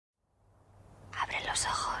los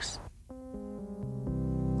ojos.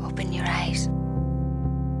 Open your eyes.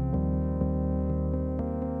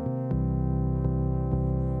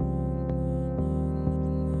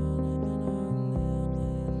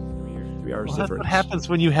 Well, that's what happens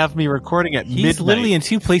when you have me recording at midnight. He's literally in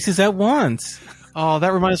two places at once. Oh,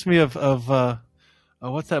 that reminds me of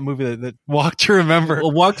what's that movie that Walk to Remember?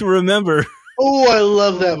 Walk to Remember. Oh, I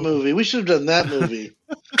love that movie. We should have done that movie.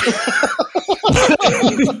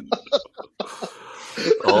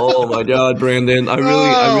 Oh my God, Brandon! I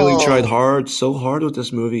really tried so hard with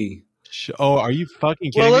this movie. Oh, are you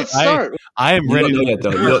fucking kidding me? Well, let's start. I am ready. You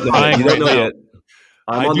don't know yet.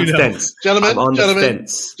 I'm on the fence.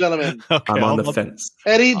 Gentlemen. Okay, I'm on the fence.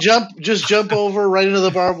 Eddie, just jump over right into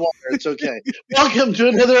the barbed wire. It's okay. Welcome to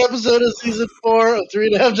another episode of Season 4 of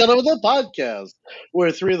 3.5 Gentlemen, the podcast,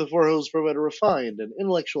 where 3 of the 4 hosts provide a refined and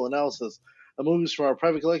intellectual analysis of movies from our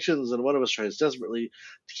private collections, and one of us tries desperately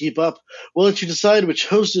to keep up. We'll let you decide which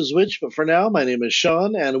host is which, but for now, my name is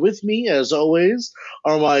Sean, and with me, as always,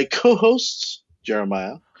 are my co-hosts,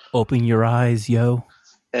 Jeremiah. Open your eyes, yo.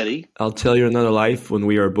 Eddie. I'll tell you another life when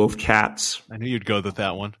we are both cats. I knew you'd go with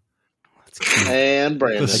that one. And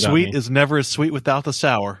Brandon. The sweet is never as sweet without the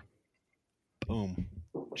sour. Boom.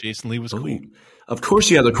 Jason Lee was cool. Of course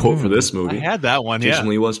you had a quote for this movie. I had that one, Jason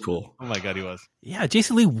Lee was cool. Oh my God, he was. Yeah,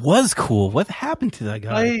 Jason Lee was cool. What happened to that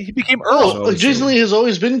guy? He became Earl. Jason Lee has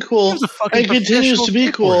always been cool and continues to be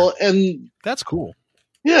cool. And that's cool.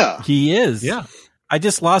 Yeah. He is. Yeah. I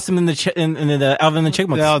just lost him in the Alvin and the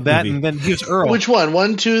Chipmunks. No, that movie. And then he was Earl. Which one?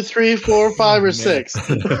 1, 2, 3, 4, 5, or 6?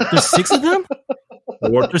 There's 6 of them?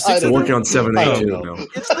 We're working on 7, 8 too now.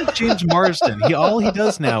 It's like James Marsden. All he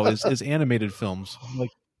does now is animated films,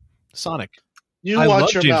 like Sonic. I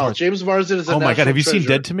watch your mouth. James Marsden is a Oh my God, have you treasure. seen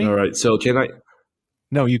Dead to Me? All right, so can I?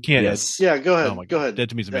 No, you can't. Yes. Yeah, go ahead. Oh my God. Go ahead. Dead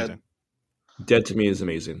to Me is amazing. Dead to Me is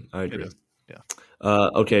amazing. I agree. Yeah.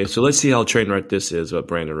 Okay, so let's see how trainwreck this is, what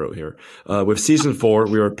Brandon wrote here. With Season 4,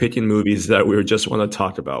 we are picking movies that we just want to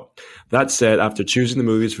talk about. That said, after choosing the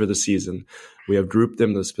movies for the season, we have grouped them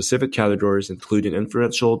into specific categories, including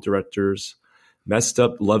influential directors, messed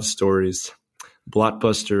up love stories,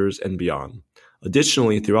 blockbusters, and beyond.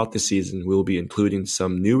 Additionally, throughout the season, we will be including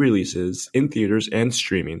some new releases in theaters and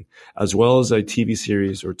streaming, as well as a TV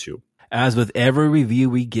series or two. As with every review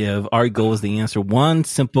we give, our goal is to answer one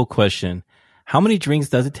simple question. How many drinks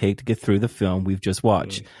does it take to get through the film we've just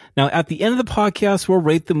watched? Now, at the end of the podcast, we'll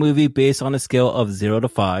rate the movie based on a scale of 0 to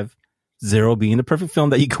 5. 0 being the perfect film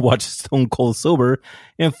that you could watch stone cold sober,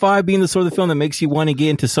 and 5 being the sort of film that makes you want to get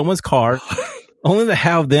into someone's car, only to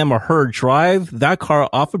have them or her drive that car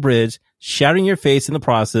off a bridge, shattering your face in the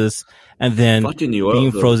process, and then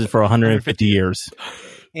being frozen for 150 years.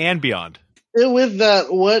 And beyond. With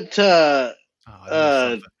that, what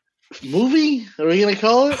movie are we going to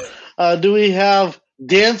call it? Do we have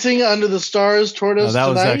Dancing Under the Stars toward us that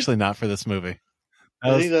tonight? Was actually not for this movie.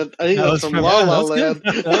 I think that's from La La Land.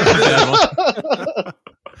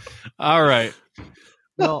 All right.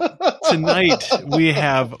 Well, tonight we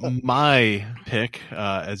have my pick,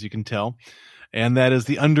 as you can tell, and that is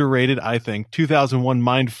the underrated, I think, 2001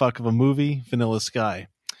 mindfuck of a movie, Vanilla Sky.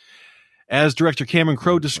 As director Cameron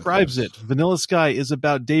Crowe describes it, Vanilla Sky is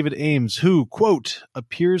about David Ames, who, quote,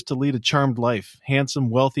 appears to lead a charmed life. Handsome,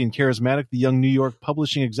 wealthy, and charismatic, the young New York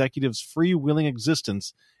publishing executive's free-willing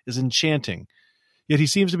existence is enchanting. Yet he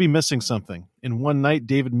seems to be missing something. In one night,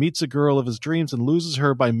 David meets a girl of his dreams and loses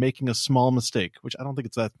her by making a small mistake, which I don't think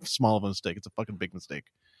it's that small of a mistake. It's a fucking big mistake.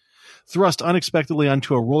 Thrust unexpectedly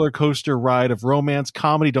onto a roller coaster ride of romance,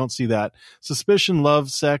 comedy, don't see that, suspicion,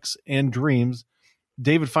 love, sex, and dreams,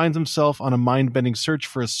 David finds himself on a mind-bending search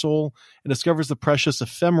for his soul and discovers the precious,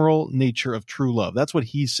 ephemeral nature of true love. That's what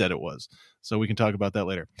he said it was. So we can talk about that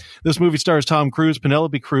later. This movie stars Tom Cruise,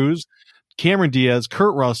 Penelope Cruz, Cameron Diaz,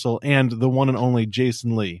 Kurt Russell, and the one and only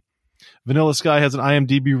Jason Lee. Vanilla Sky has an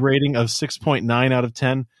IMDb rating of 6.9 out of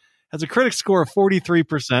 10, has a critic score of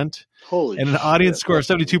 43%, and an audience score of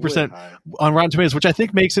 72% on Rotten Tomatoes, which I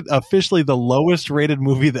think makes it officially the lowest rated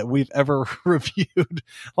movie that we've ever reviewed.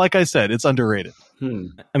 Like I said, it's underrated.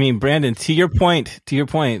 I mean, Brandon, to your point,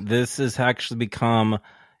 this has actually become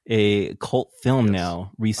a cult film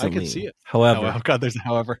now recently. I can see it. However, oh God, there's a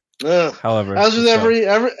however. However, as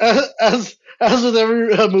with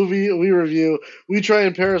every movie we review, we try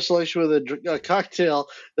and pair a selection with a cocktail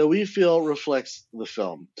that we feel reflects the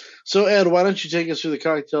film. So, Ed, why don't you take us through the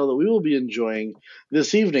cocktail that we will be enjoying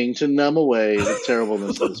this evening to numb away the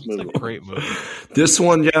terribleness of this movie? It's a great movie. This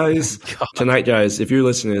one, guys, tonight, guys, if you're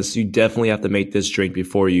listening to this, you definitely have to make this drink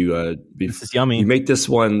before you. This is yummy. You make this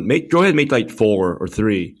one. Go ahead and make like 4 or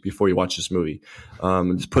 3 before you watch this movie.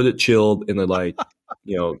 Just put it chilled in the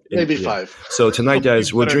Maybe yeah. 5. So tonight,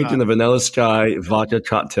 guys, we're better drinking the Vanilla Sky vodka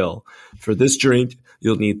cocktail. For this drink,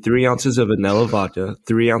 you'll need 3 ounces of vanilla vodka,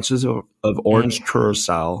 3 ounces of orange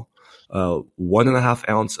curacao, 1.5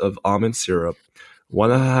 ounce of almond syrup,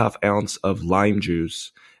 1.5 ounce of lime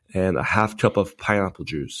juice, and a half cup of pineapple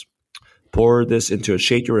juice. Pour this into a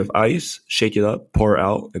shaker with ice, shake it up, pour it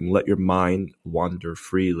out, and let your mind wander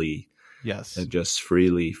freely. Yes. And just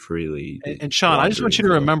freely. And Sean, I just want you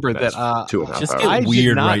to remember that 2.5 just hours. get I did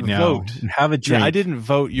weird not right now. vote. Have a drink. Yeah, I didn't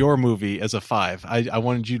vote your movie as a 5. I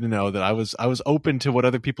wanted you to know that I was open to what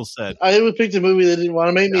other people said. I would pick a movie that didn't want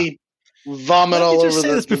to make me vomit Let all me over just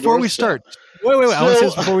say this the before we doorstep. start. Wait. I want to say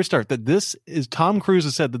this So- before we start. That this is Tom Cruise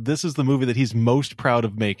has said that this is the movie that he's most proud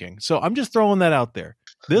of making. So I'm just throwing that out there.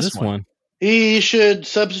 This one. He should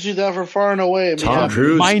substitute that for Far and Away. Tom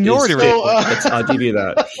Cruise Minority is, Report. I'll give you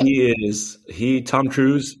that. Tom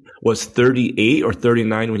Cruise was 38 or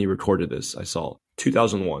 39 when he recorded this. I saw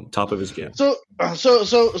 2001, top of his game. So I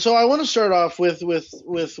want to start off with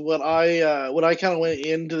what I kind of went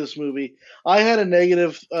into this movie. I had a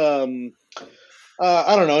negative, a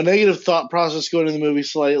negative thought process going into the movie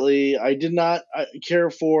slightly. I did not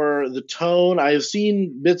care for the tone. I've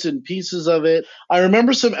seen bits and pieces of it. I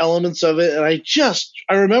remember some elements of it, and I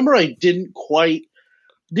remember I didn't quite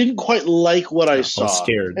like what I saw. I was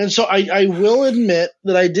scared. And so I will admit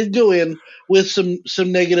that I did go in with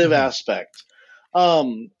some negative aspect.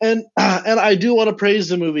 And I do want to praise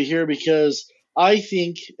the movie here because I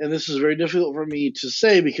think, and this is very difficult for me to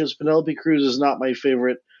say because Penelope Cruz is not my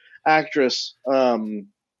favorite actress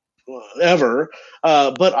ever,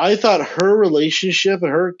 but I thought her relationship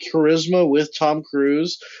and her charisma with Tom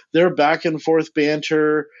Cruise, their back and forth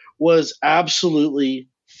banter was absolutely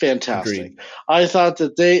fantastic. Agreed. I thought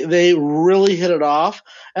that they really hit it off,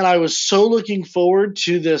 and I was so looking forward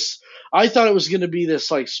to this. I thought it was going to be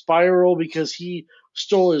this like spiral because he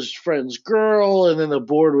stole his friend's girl, and then the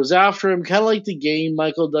board was after him, kind of like The Game,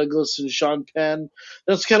 Michael Douglas and Sean Penn.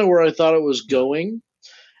 That's kind of where I thought it was going.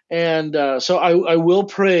 And so I will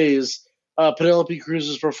praise Penelope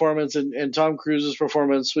Cruz's performance and Tom Cruise's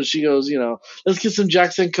performance when she goes, let's get some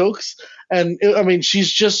Jackson Cokes. And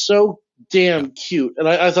she's just so damn cute. And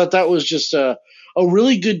I thought that was just a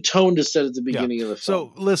really good tone to set at the beginning of the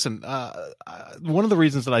film. So listen, one of the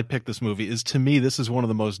reasons that I picked this movie is, to me, this is one of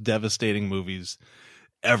the most devastating movies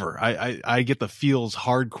ever. I get the feels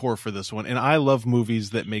hardcore for this one, and I love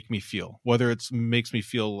movies that make me feel, whether it makes me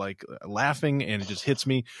feel like laughing and it just hits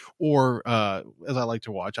me, or as I like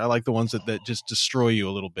to watch, I like the ones that just destroy you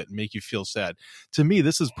a little bit and make you feel sad. To me,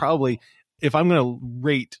 this is probably, if I'm going to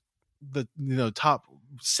rate the top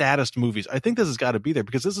saddest movies, I think this has got to be there,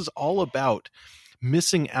 because this is all about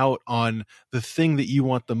missing out on the thing that you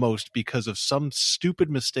want the most because of some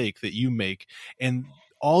stupid mistake that you make, and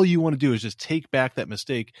all you want to do is just take back that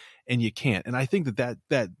mistake, and you can't. And I think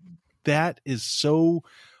that is so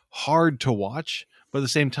hard to watch, but at the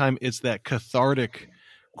same time, it's that cathartic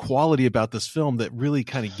quality about this film that really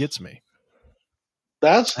kind of gets me.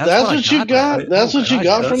 That's what you got. That's what you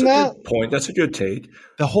got from that. Good point. That's a good take.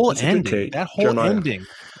 The whole That's a good ending, take. that whole Jeremiah. ending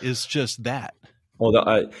is just that.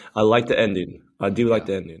 Oh, I like the ending. I do like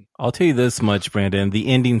the ending. I'll tell you this much, Brandon. The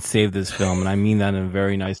ending saved this film, and I mean that in a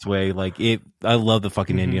very nice way. I love the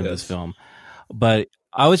fucking ending of this film. But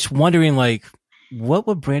I was wondering, what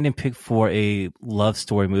would Brandon pick for a love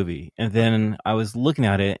story movie? And then I was looking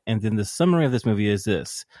at it, and then the summary of this movie is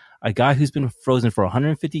this: a guy who's been frozen for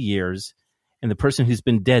 150 years, and the person who's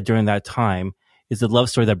been dead during that time is the love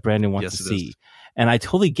story that Brandon wants to see. And I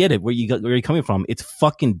totally get it where you're coming from. It's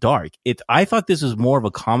fucking dark. I thought this was more of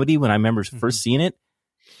a comedy when I remember first seeing it.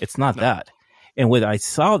 It's not that. And when I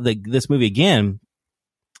saw this movie again,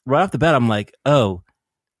 right off the bat, I'm like, oh,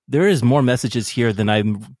 there is more messages here than I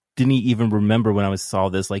didn't even remember when I saw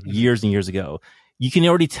this years and years ago. You can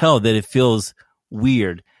already tell that it feels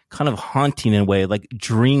weird, kind of haunting in a way, like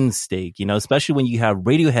dreamscape, especially when you have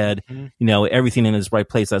Radiohead, Everything in Its Right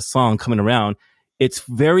Place, that song coming around. It's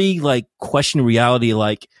very question reality,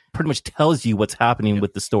 pretty much tells you what's happening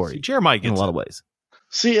with the story. See, Jeremiah gets in a lot of ways.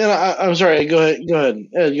 See, and I'm sorry. Go ahead.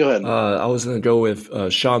 Ed, go ahead. I was going to go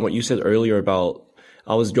with Sean, what you said earlier about,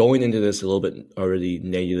 I was going into this a little bit already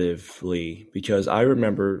negatively, because I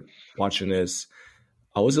remember watching this.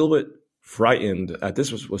 I was a little bit frightened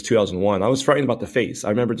this was 2001. I was frightened about the face. I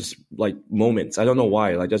remember just moments. I don't know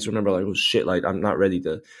why. I just remember oh shit, I'm not ready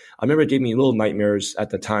to. I remember it gave me little nightmares at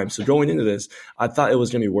the time. So going into this, I thought it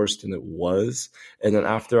was going to be worse than it was. And then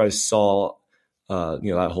after I saw,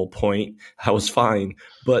 that whole point, I was fine.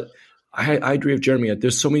 But I agree with Jeremy.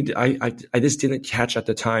 There's so many. I just didn't catch at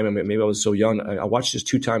the time. Maybe I was so young. I watched this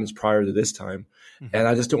 2 times prior to this time, and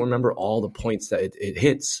I just don't remember all the points that it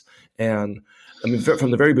hits. And I mean,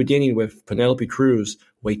 from the very beginning with Penelope Cruz,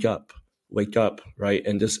 wake up, right?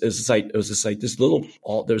 And this is like it was just like this little.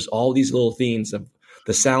 There's all these little themes of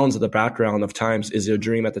the sounds of the background of times. Is it a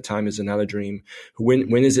dream at the time? Is it not a dream? When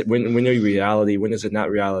is it? When are you reality? When is it not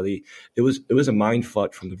reality? It was a mind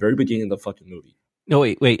fuck from the very beginning of the fucking movie. No,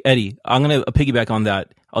 wait, Eddie. I'm gonna piggyback on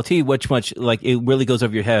that. I'll tell you which much like it really goes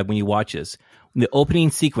over your head when you watch this. In the opening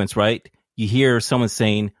sequence, right? You hear someone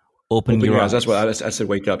saying, "Open your eyes." That's what I said.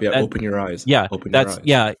 Wake up. Yeah, open your eyes. Yeah, open your eyes.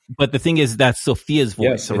 Yeah. But the thing is, that's Sophia's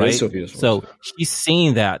voice, yes, right? It is Sophia's voice. So she's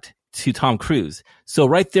saying that to Tom Cruise. So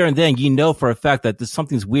right there and then, you know for a fact that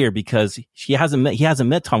something's weird because he hasn't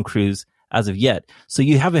met Tom Cruise as of yet. So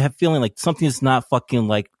you have a feeling like something's not fucking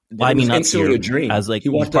like lining up here a dream. as like he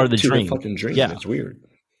walked part of the to dream. The fucking dream. Yeah, it's weird.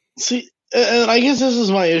 See, and I guess this is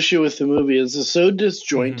my issue with the movie. Is it's so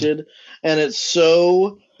disjointed and it's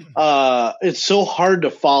so hard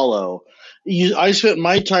to follow. I spent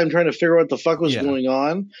my time trying to figure out what the fuck was going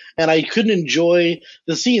on, and I couldn't enjoy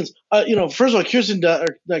the scenes. First of all, Cameron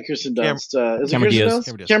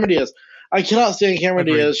Diaz. I cannot stand Cameron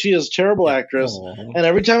Diaz. She is a terrible actress, and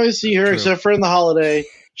every time I see her, except for in The Holiday,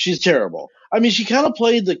 she's terrible. I mean, she kind of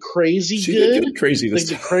played the crazy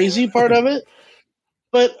the crazy part of it.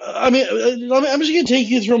 But I mean, I'm just going to take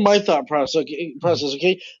you through my thought process.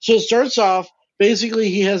 Okay, so it starts off. Basically,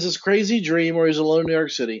 he has this crazy dream where he's alone in New York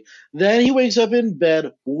City. Then he wakes up in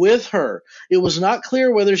bed with her. It was not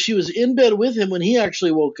clear whether she was in bed with him when he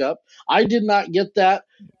actually woke up. I did not get that.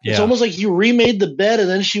 Yeah. It's almost like he remade the bed and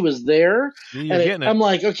then she was there. I'm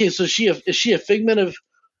like, okay, so is she a figment of?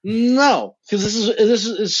 No, because this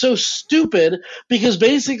is so stupid. Because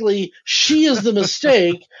basically, she is the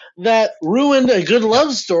mistake that ruined a good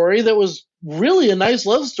love story that was really a nice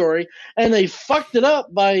love story, and they fucked it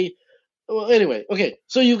up by. Well, anyway, okay.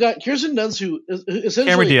 So you've got Kirsten Dunst, who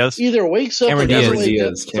essentially either wakes up or doesn't wake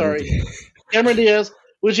up. Sorry, Cameron Diaz,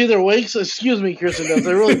 which either wakes. Excuse me, Kirsten Dunst.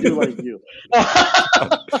 I really do like you.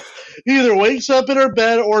 Either wakes up in her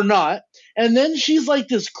bed or not, and then she's like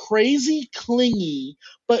this crazy, clingy,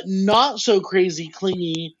 but not so crazy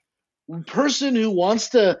clingy person who wants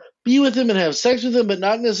to be with him and have sex with him, but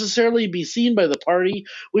not necessarily be seen by the party,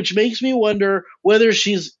 which makes me wonder whether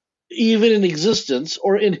she's even in existence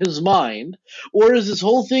or in his mind, or is this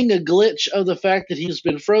whole thing a glitch of the fact that he's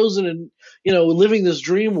been frozen and living this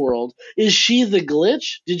dream world? Is she the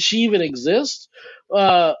glitch? Did she even exist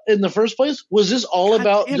in the first place? Was this all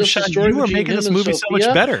about just a story? You were making this movie so much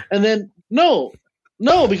better. And then no,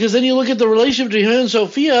 because then you look at the relationship between him and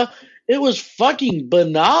Sophia. It was fucking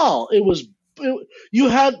banal. You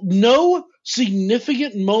had no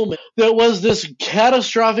significant moment that was this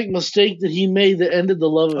catastrophic mistake that he made that ended the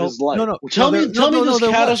love of his life. Tell me this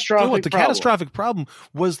catastrophic the catastrophic problem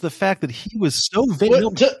was the fact that he was so vain.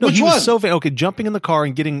 Was so vain. Okay, jumping in the car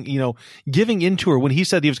and giving into her when he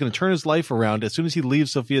said he was going to turn his life around as soon as he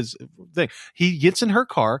leaves Sophia's thing. He gets in her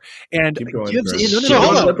car and gives in. So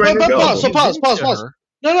hold on. Pause.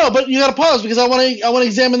 No, but you got to pause because I want to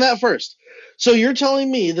examine that first. So you're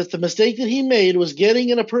telling me that the mistake that he made was getting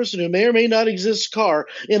in a person who may or may not exist car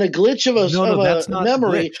in a glitch of a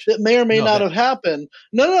memory that may or may not have happened.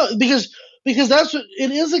 No, because that's what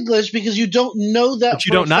it is, a glitch, because you don't know that. But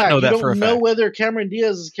you don't not know that for a fact. You don't know whether Cameron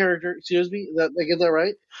Diaz's character. Excuse me, did I get that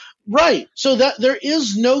right? Right. So that there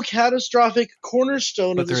is no catastrophic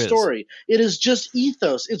cornerstone of the story. It is just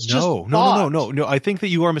ethos. It's no. I think that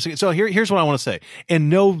you are missing it. So here's what I want to say.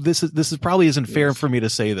 And no, this is probably isn't fair for me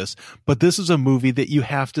to say this, but this is a movie that you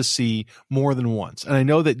have to see more than once. And I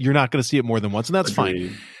know that you're not going to see it more than once, and that's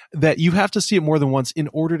fine. That you have to see it more than once in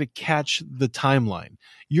order to catch the timeline.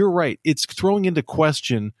 You're right. It's throwing into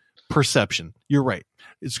question perception. You're right.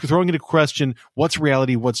 It's throwing into question what's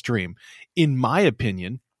reality, what's dream. In my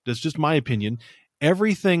opinion, that's just my opinion,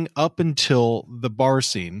 everything up until the bar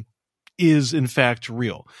scene is in fact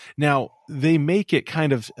real. Now, they make it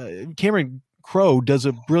kind of Cameron Crowe does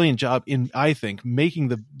a brilliant job in, I think, making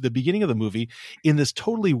the beginning of the movie in this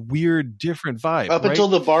totally weird, different vibe. Up until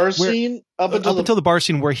the bar scene? Up until the bar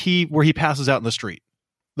scene where he passes out in the street.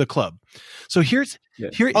 The club. So so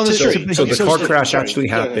the car crash actually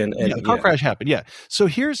happened. The car crash happened. Yeah. So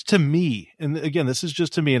here's to me, and again, this is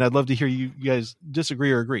just to me, and I'd love to hear you guys disagree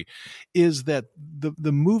or agree, is that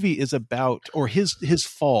the movie is about, or his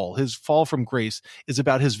fall from grace is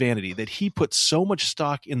about his vanity, that he put so much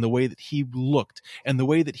stock in the way that he looked and the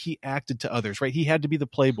way that he acted to others, right? He had to be the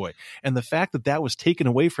playboy. And the fact that was taken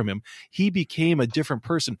away from him, he became a different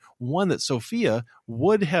person, one that Sophia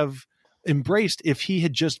would have embraced if he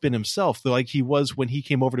had just been himself, like he was when he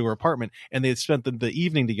came over to her apartment and they had spent the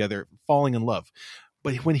evening together falling in love.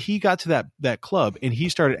 But when he got to that club and he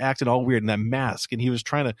started acting all weird in that mask and he was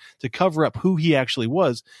trying to cover up who he actually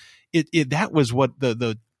was, that was what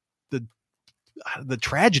the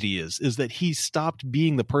tragedy is that he stopped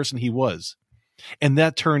being the person he was. And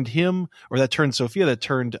that turned him, or that turned Sophia, that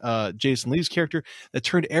turned Jason Lee's character, that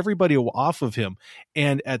turned everybody off of him.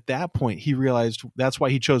 And at that point, he realized that's why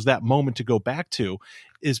he chose that moment to go back to,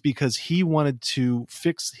 is because he wanted to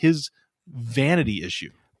fix his vanity issue.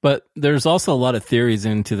 But there's also a lot of theories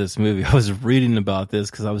into this movie. I was reading about this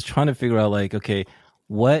because I was trying to figure out, like, okay,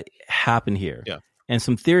 what happened here? Yeah. And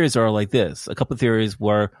some theories are like this. A couple of theories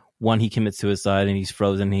were, one, he commits suicide and he's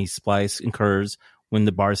frozen and his splice incurs when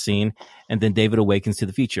the bar scene, and then David awakens to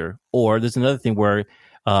the future. Or there's another thing where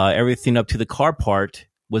everything up to the car part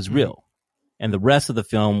was real, and the rest of the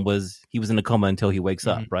film was he was in a coma until he wakes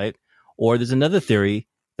up, right? Or there's another theory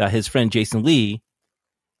that his friend Jason Lee,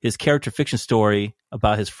 his character fiction story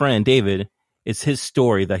about his friend David, is his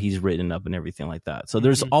story that he's written up and everything like that. So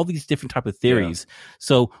there's all these different type of theories. Yeah.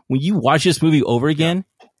 So when you watch this movie over again,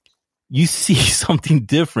 you see something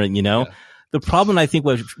different, you know? Yeah. The problem, I think,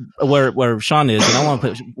 where Sean is, and I want to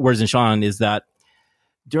put words in Sean, is that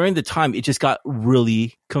during the time, it just got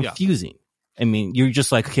really confusing. Yeah. I mean, you're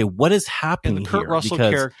just like, okay, what is happening here? And the Kurt Russell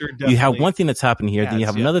because character you have one thing that's happening here, then you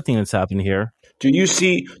have another thing that's happening here. Do you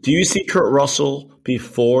see Kurt Russell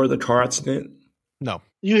before the car accident? No.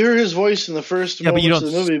 You hear his voice in the first moments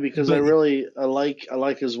of the movie because I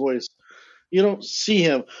like his voice. You don't see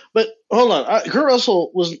him. But hold on. Kurt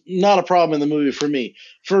Russell was not a problem in the movie for me.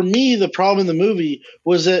 For me, the problem in the movie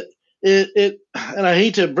was that it and I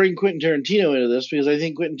hate to bring Quentin Tarantino into this because I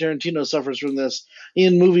think Quentin Tarantino suffers from this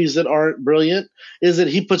in movies that aren't brilliant, is that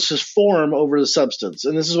he puts his form over the substance.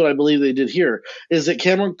 And this is what I believe they did here, is that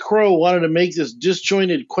Cameron Crowe wanted to make this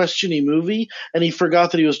disjointed, questiony movie, and he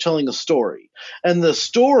forgot that he was telling a story. And the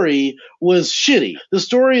story was shitty. The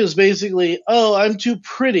story is basically, oh, I'm too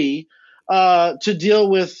pretty to deal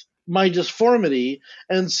with my dysphoria,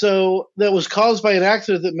 and so that was caused by an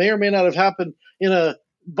accident that may or may not have happened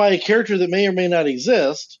by a character that may or may not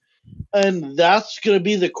exist, and that's going to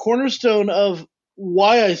be the cornerstone of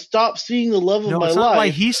why I stopped seeing the love of my life. Why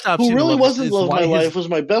he stopped. Who really wasn't the love of my life, was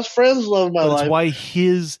my best friend's love of my life. That's why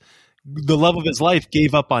the love of his life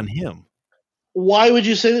gave up on him. Why would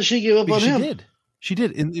you say that she gave up on him? She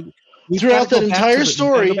did. Throughout the entire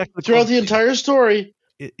story.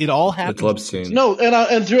 It all happened. The club scene. No,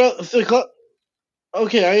 and throughout the club.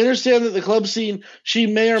 Okay, I understand that the club scene, she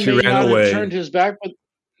may or may not have turned his back, but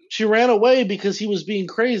she ran away because he was being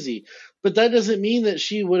crazy. But that doesn't mean that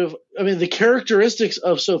she would have. I mean, the characteristics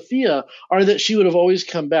of Sophia are that she would have always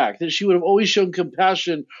come back, that she would have always shown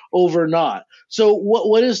compassion over not. So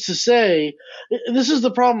what is to say? This is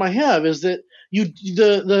the problem I have, is that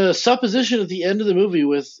the supposition at the end of the movie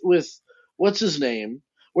with what's his name,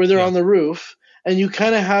 where they're on the roof. And you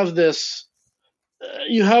kind of have this,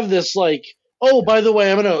 like, oh, by the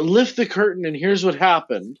way, I'm going to lift the curtain and here's what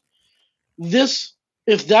happened.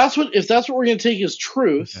 If that's what we're going to take as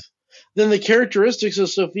truth, then the characteristics of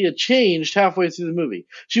Sophia changed halfway through the movie.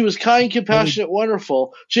 She was kind, compassionate,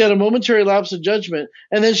 wonderful. She had a momentary lapse of judgment,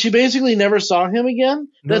 and then she basically never saw him again.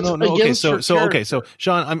 No. Okay, so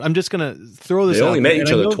Sean, I'm just going to throw this. They out only met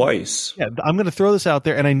each other twice. Yeah, I'm going to throw this out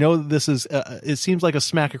there, and I know this is. It seems like a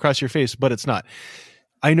smack across your face, but it's not.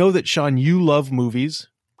 I know that, Sean, you love movies.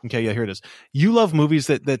 Okay, yeah, here it is. You love movies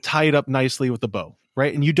that tie it up nicely with a bow,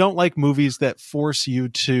 right? And you don't like movies that force you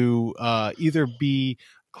to either be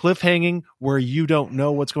cliffhanging where you don't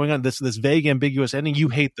know what's going on, this vague, ambiguous ending. You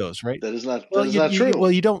hate those, right? That is not true. Well,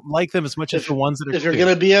 you don't like them as much as the ones that are. If you're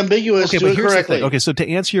going to be ambiguous, do it correctly. Okay, so to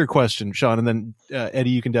answer your question, Sean, and then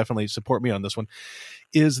Eddie, you can definitely support me on this one.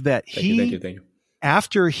 Is that Thank you.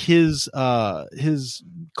 After his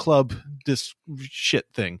club shit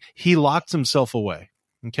thing, he locked himself away.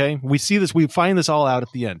 Okay, we see this. We find this all out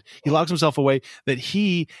at the end. He locks himself away, that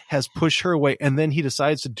he has pushed her away, and then he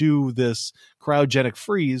decides to do this cryogenic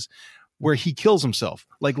freeze where he kills himself.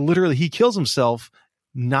 Like, literally, he kills himself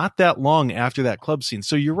not that long after that club scene.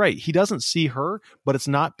 So you're right. He doesn't see her, but it's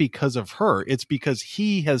not because of her. It's because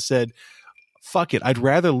he has said, fuck it, I'd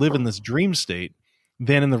rather live in this dream state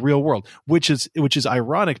than in the real world, which is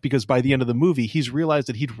ironic, because by the end of the movie, he's realized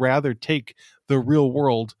that he'd rather take the real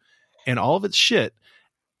world and all of its shit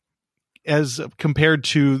as compared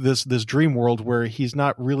to this dream world where he's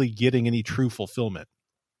not really getting any true fulfillment.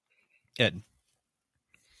 Ed.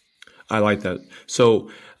 I like that.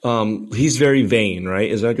 So he's very vain, right?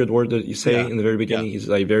 Is that a good word that you say in the very beginning? Yeah. He's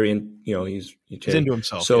like very, he's into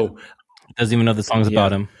himself. So doesn't even know the songs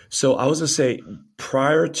about him. So I was going to say,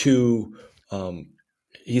 prior to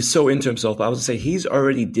he's so into himself, I was going to say he's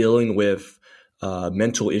already dealing with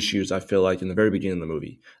mental issues. I feel like in the very beginning of the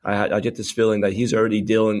movie, I get this feeling that he's already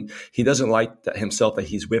dealing. He doesn't like that himself that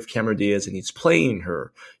he's with Cameron Diaz and he's playing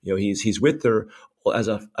her. You know, he's with her as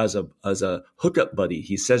a hookup buddy.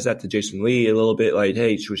 He says that to Jason Lee a little bit, like,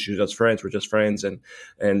 "Hey, we're just friends. We're just friends."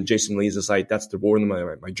 And Jason Lee's just like, "That's the woman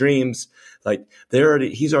of my dreams." Like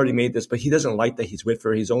he's already made this, but he doesn't like that he's with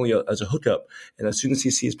her. He's only as a hookup. And as soon as he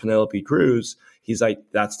sees Penelope Cruz, he's like,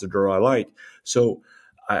 "That's the girl I like." So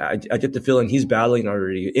I get the feeling he's battling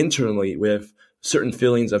already internally with certain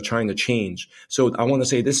feelings of trying to change. So I want to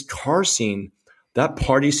say this car scene, that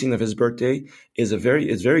party scene of his birthday is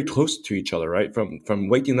very close to each other, right? From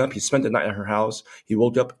waking up, he spent the night at her house. He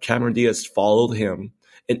woke up, Cameron Diaz followed him,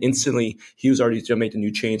 and instantly he was already to make the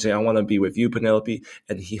new change, saying, "I want to be with you, Penelope."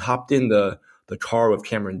 And he hopped in the car with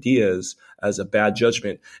Cameron Diaz as a bad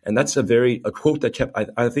judgment. And that's a quote that kept,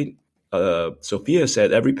 I think, Sophia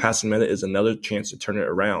said, every passing minute is another chance to turn it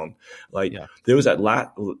around. Like there was that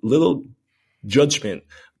little judgment,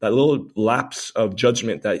 that little lapse of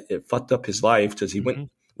judgment that it fucked up his life because he went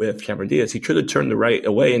with Cameron Diaz. He could have turned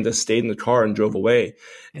away and just stayed in the car and drove away.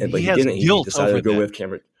 But he didn't. He decided to go with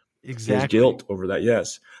Cameron. Exactly. There's guilt over that.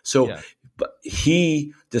 Yes. So, but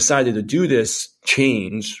he decided to do this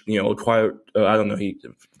change, acquire, I don't know,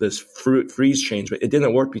 this freeze change, but it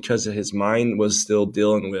didn't work because his mind was still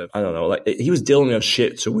dealing with, I don't know, like he was dealing with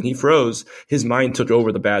shit. So when he froze, his mind took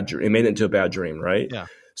over the bad dream. It made it into a bad dream, right? Yeah.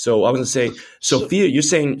 So I was going to say, Sophia, you're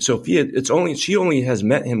saying Sophia, she only has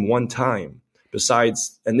met him one time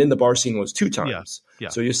besides, and then the bar scene was 2 times. Yeah.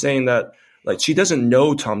 So you're saying that, like, she doesn't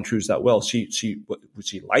know Tom Cruise that well. She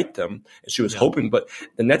liked him and she was hoping, but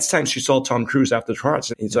the next time she saw Tom Cruise after the car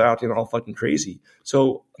accident, he's acting all fucking crazy.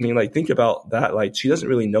 So, I mean, like, think about that. Like, she doesn't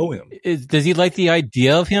really know him. Does he like the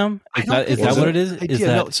idea of him? Is that what it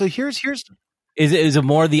is? So here's Is it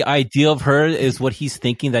more the idea of her is what he's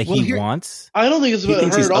thinking that he wants? I don't think it's about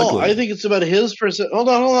her at all. I think it's about his person. Hold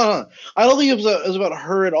on. I don't think it's about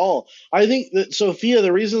her at all. I think that Sophia,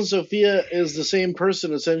 the reason Sophia is the same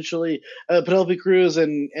person, essentially, Penelope Cruz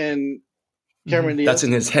and Cameron Diaz. That's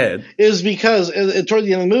in his head. Is because, toward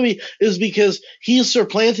the end of the movie, is because he's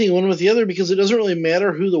supplanting one with the other because it doesn't really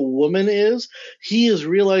matter who the woman is. He is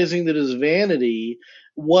realizing that his vanity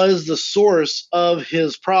was the source of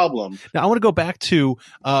his problem. Now I want to go back to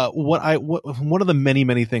one of the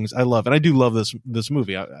many things I love, and I do love this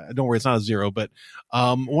movie. I don't worry, it's not a 0, but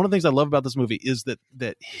one of the things I love about this movie is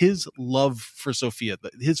that his love for Sophia,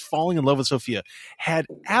 his falling in love with Sophia, had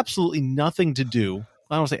absolutely nothing to do.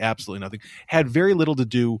 I don't want to say absolutely nothing. Had very little to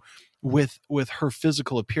do with her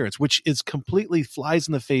physical appearance, which is completely flies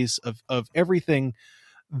in the face of everything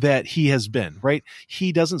that he has been, right?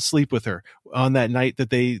 He doesn't sleep with her on that night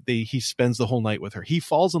that he spends the whole night with her. He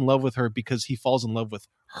falls in love with her because he falls in love with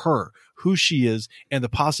her, who she is, and the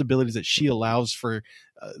possibilities that she allows for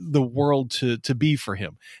the world to be for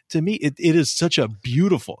him. To me, it is such a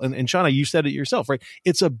beautiful, and Shauna, you said it yourself, right?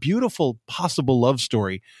 It's a beautiful possible love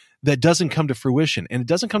story that doesn't come to fruition. And it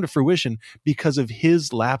doesn't come to fruition because of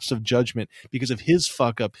his lapse of judgment, because of his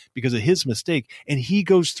fuck up, because of his mistake. And he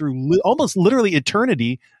goes through almost literally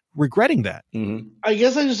eternity regretting that. Mm-hmm. I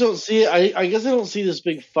guess I just don't see it. I guess I don't see this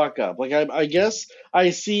big fuck up. Like, I guess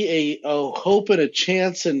I see a hope and a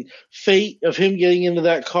chance and fate of him getting into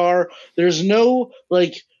that car. There's no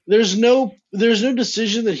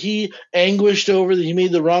decision that he anguished over, that he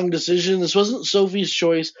made the wrong decision. This wasn't Sophie's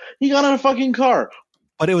choice. He got in a fucking car.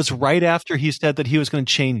 But it was right after he said that he was going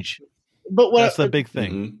to change. But that's the big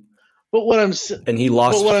thing. Mm-hmm. But what I'm saying, and he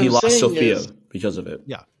lost Sophia because of it.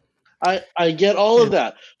 Yeah, I get all of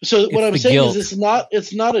that. So what I'm saying guilt. is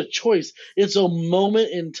it's not a choice. It's a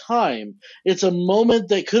moment in time. It's a moment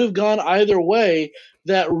that could have gone either way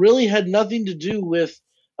that really had nothing to do with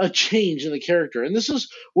a change in the character. And this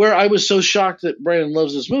is where I was so shocked that Brandon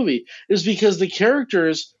loves this movie, is because the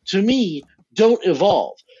characters, to me, don't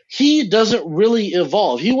evolve. He doesn't really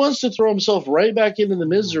evolve. He wants to throw himself right back into the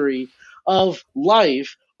misery of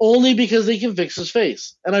life only because they can fix his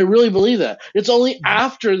face. And I really believe that. It's only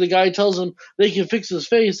after the guy tells him they can fix his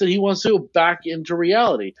face that he wants to go back into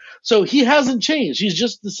reality. So he hasn't changed. He's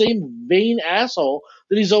just the same vain asshole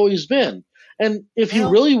that he's always been. And if he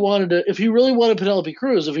really wanted Penelope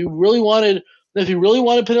Cruz, if he really wanted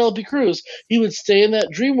Penelope Cruz, he would stay in that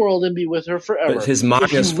dream world and be with her forever. But his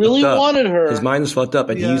mind is really fucked up. Wanted her. His mind is fucked up,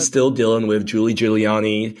 and he's still dealing with Julie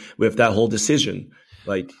Giuliani with that whole decision.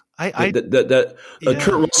 Like Kurt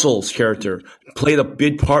Russell's character played a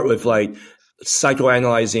big part with like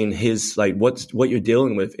psychoanalyzing his like what you're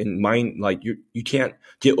dealing with in mind. Like you can't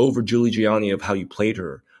get over Julie Giuliani of how you played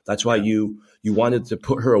her. That's why you wanted to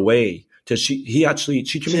put her away because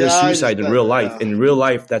she committed Yeah, suicide in real life. yeah. In real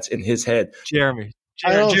life, that's in his head. Jeremy.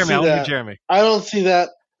 I don't Jeremy, see I'll that. give Jeremy. I don't see that.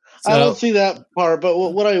 I don't see that part. But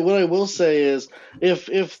what I will say is,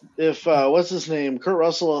 if what's his name, Kurt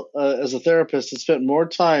Russell, as a therapist, had spent more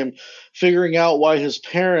time figuring out why his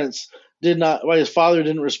father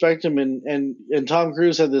didn't respect him, and Tom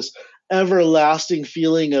Cruise had this everlasting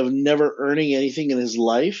feeling of never earning anything in his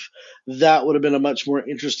life, that would have been a much more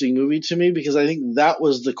interesting movie to me, because I think that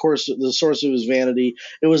was the source of his vanity.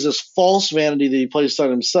 It was this false vanity that he placed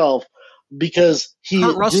on himself, because he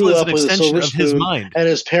Kurt Russell grew is up an with a extension silver of his spoon, mind. and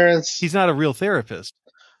his parents. He's not a real therapist.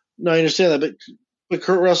 No, I understand that, but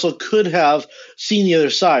Kurt Russell could have seen the other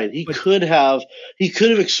side. He could have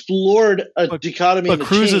explored a dichotomy. But and a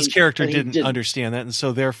Cruise's change, character and he didn't understand that, and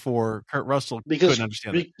so therefore Kurt Russell couldn't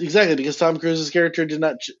understand that. Exactly, because Tom Cruise's character did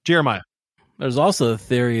not. Jeremiah. There's also a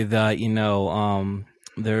theory that,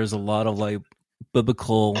 there's a lot of like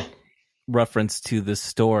biblical reference to this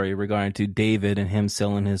story regarding to David and him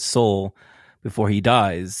selling his soul before he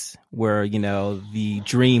dies, where, the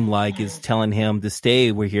dream like is telling him to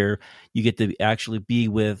stay. We're here. You get to actually be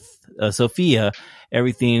with Sophia.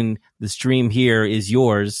 Everything, this dream here is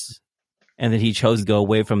yours. And then he chose to go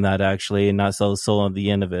away from that actually and not sell his soul at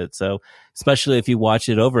the end of it. So especially if you watch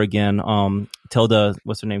it over again, Tilda,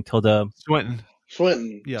 what's her name? Tilda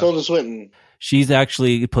Swinton. Yeah. Tilda Swinton. She's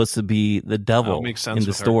actually supposed to be the devil makes sense in the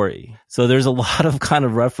with her. story. So there's a lot of kind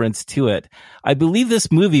of reference to it. I believe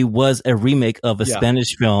this movie was a remake of a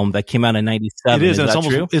Spanish film that came out in 97. It is, and that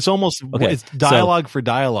true? It's almost Okay, it's dialogue for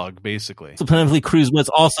dialogue, basically. So Penelope Cruz was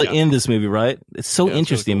also in this movie, right? It's so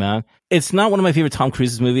interesting, really cool. man. It's not one of my favorite Tom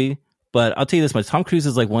Cruise's movie, but I'll tell you this much. Tom Cruise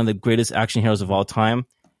is like one of the greatest action heroes of all time,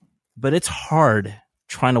 but it's hard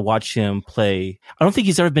trying to watch him play. I don't think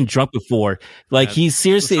he's ever been drunk before. Like he's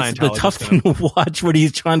seriously, it's the tough thing to watch when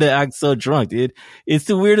he's trying to act so drunk, dude. It's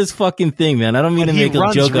the weirdest fucking thing, man. I don't mean to make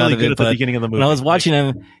a joke out of it, but when I was watching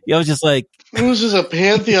him, I was just like, it was just a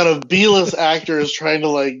pantheon of B-list actors trying to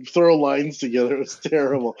like throw lines together. It was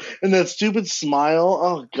terrible. And that stupid smile.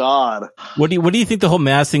 Oh God. What do you think the whole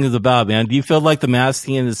mask thing is about, man? Do you feel like the mask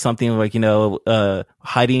thing is something like,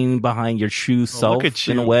 hiding behind your true self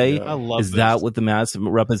in a way? I love Is that what the mask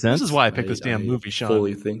represents? This is why I picked this damn movie, Sean.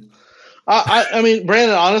 Fully think. I mean,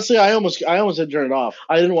 Brandon, honestly, I almost had turned it off.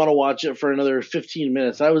 I didn't want to watch it for another 15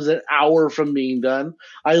 minutes. I was an hour from being done.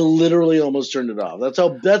 I literally almost turned it off.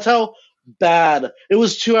 That's how bad. It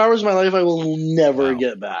was 2 hours of my life I will never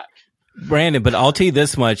get back. Brandon, but I'll tell you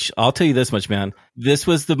this much, man. This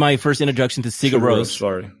was my first introduction to Sigur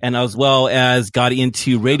Rós, and as well as got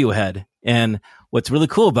into Radiohead. And what's really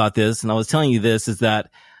cool about this, and I was telling you this, is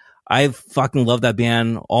that I fucking love that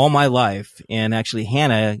band all my life. And actually,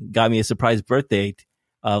 Hannah got me a surprise birthday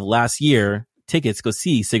last year, tickets to go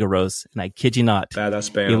see Sigur Rós. And I kid you not,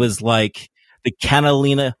 badass band. It was like the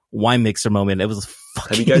Catalina wine mixer moment. It was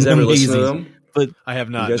fucking Have you guys ever amazing. listened to them? But I have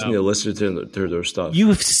not. You guys need to listen to their stuff.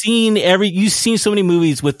 You've seen so many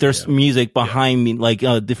movies with their music behind me, like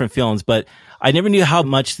different films, but I never knew how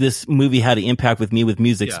much this movie had an impact with me with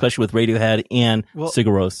music, especially with Radiohead and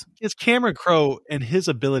Sigur Rós. It's Cameron Crowe and his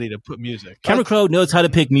ability to put music. Cameron Crowe knows how to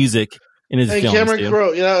pick music in his films. Cameron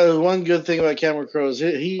Crowe, one good thing about Cameron Crowe is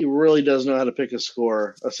he really does know how to pick a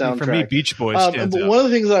score, a soundtrack. For me, Beach Boys stands but out. one of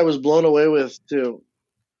the things that I was blown away with too.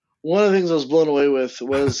 One of the things I was blown away with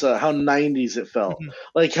was how 90s it felt.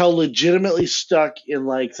 Like how legitimately stuck in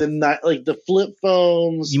like the flip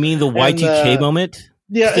phones. You mean the Y2K moment?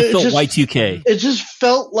 Yeah, it felt Y2K. It just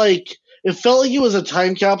felt like it was a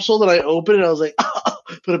time capsule that I opened and I was like,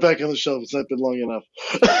 put it back on the shelf. It's not been long enough.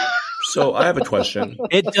 So I have a question.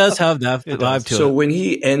 It does have that vibe to it. So when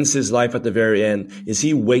he ends his life at the very end, is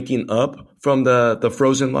he waking up from the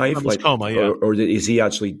frozen life, from his coma, or is he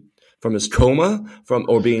actually from his coma, depends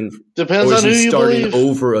or is on who he you starting believe.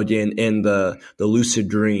 over again in the lucid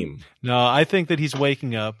dream? No, I think that he's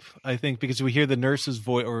waking up. I think because we hear the nurse's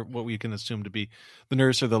voice, or what we can assume to be the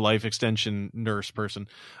nurse or the life extension nurse person,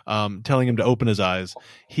 telling him to open his eyes.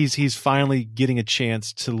 He's finally getting a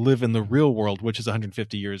chance to live in the real world, which is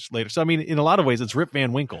 150 years later. So I mean, in a lot of ways, it's Rip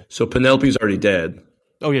Van Winkle. So Penelope's already dead.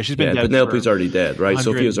 Oh yeah, she's been dead. Penelope's already dead, right?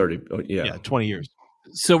 Sophia's already 20 years.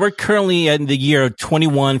 So we're currently in the year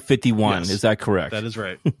 2151. Yes, is that correct? That is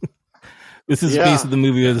right. This is basically the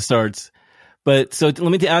movie where it starts. But so let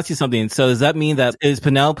me ask you something. So does that mean that is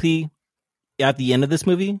Penelope at the end of this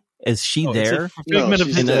movie? Is she there? Figment of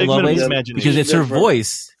his imagination. Because it's her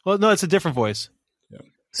voice. Well, no, it's a different voice.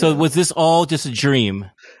 So was this all just a dream?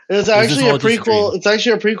 It's actually a prequel. It's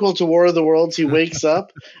actually a prequel to War of the Worlds. He wakes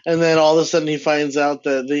up, and then all of a sudden he finds out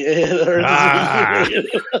that the Earth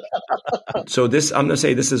is So this, I'm gonna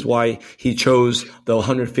say, this is why he chose the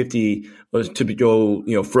 150 to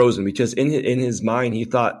go, frozen, because in his mind he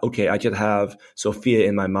thought, okay, I could have Sophia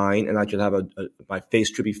in my mind, and I could have my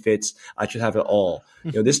face trippy fits. I should have it all.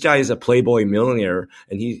 This guy is a playboy millionaire,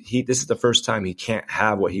 and he this is the first time he can't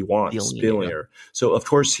have what he wants, billionaire. So of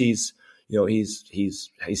course he's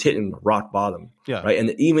hitting rock bottom, right?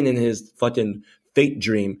 And even in his fucking fake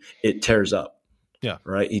dream, it tears up,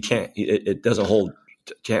 right? He can't, it doesn't hold,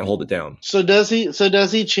 can't hold it down. So does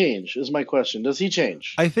he change? Is my question. Does he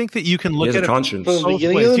change? I think that you can look at it conscience from both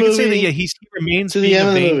ways. You can say that he remains being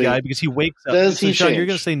a vain guy because he wakes up. Does he Sean, change? you're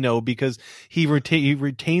going to say no because he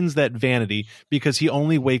retains that vanity because he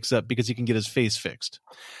only wakes up because he can get his face fixed.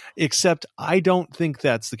 Except I don't think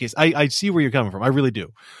that's the case. I see where you're coming from. I really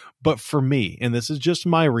do. But for me, and this is just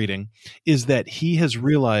my reading, is that he has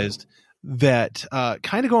realized that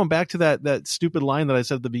kind of going back to that stupid line that I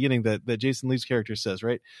said at the beginning that Jason Lee's character says,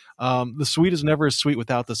 right? The sweet is never as sweet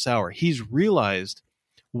without the sour. He's realized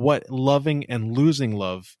what loving and losing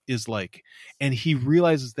love is like. And he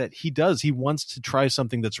realizes that he wants to try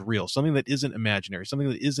something that's real, something that isn't imaginary, something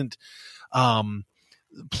that isn't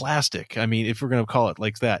plastic. I mean, if we're going to call it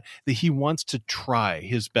like that he wants to try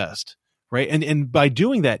his best. Right. And by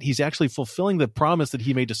doing that, he's actually fulfilling the promise that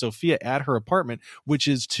he made to Sophia at her apartment, which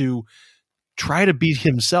is to try to be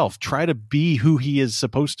himself, try to be who he is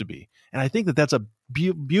supposed to be. And I think that that's a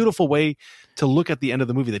beautiful way to look at the end of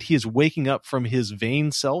the movie, that he is waking up from his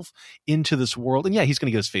vain self into this world. And yeah, he's going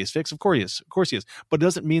to get his face fixed. Of course he is. But it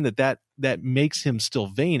doesn't mean that makes him still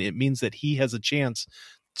vain. It means that he has a chance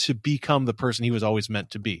to become the person he was always meant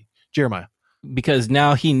to be. Jeremiah. Because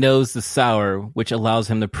now he knows the sour, which allows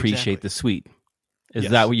him to appreciate the sweet.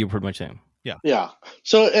 Is that what you're pretty much saying? Yeah. Yeah.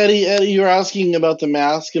 So Eddie, you're asking about the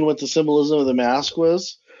mask and what the symbolism of the mask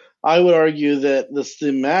was. I would argue that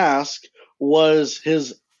the mask was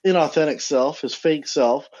his inauthentic self, his fake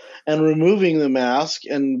self, and removing the mask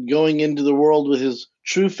and going into the world with his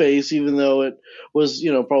true face, even though it was,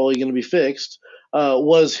 probably going to be fixed,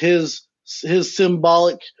 was his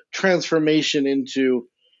symbolic transformation into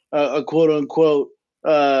a quote unquote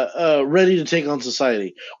ready to take on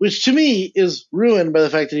society, which to me is ruined by the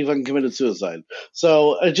fact that he fucking committed suicide.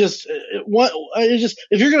 So if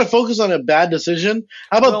you're going to focus on a bad decision,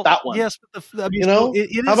 how about that one? Yes, but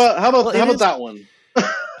how about that one?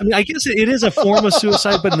 I mean, I guess it is a form of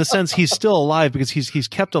suicide, but in the sense he's still alive because he's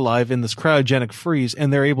kept alive in this cryogenic freeze,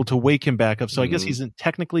 and they're able to wake him back up. So I guess he's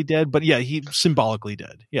technically dead, but yeah, he's symbolically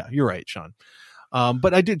dead. Yeah, you're right, Sean.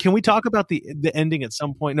 But can we talk about the ending at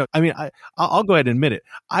some point? No, I mean, I'll go ahead and admit it.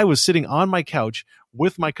 I was sitting on my couch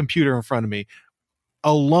with my computer in front of me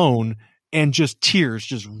alone and just tears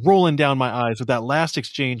just rolling down my eyes with that last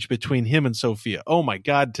exchange between him and Sophia. Oh my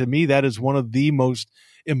God. To me, that is one of the most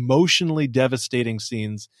emotionally devastating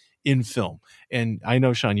scenes in film. And I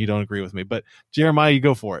know, Sean, you don't agree with me, but Jeremiah, you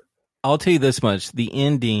go for it. I'll tell you this much. The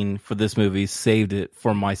ending for this movie saved it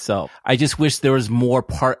for myself. I just wish there was more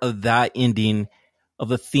part of that ending of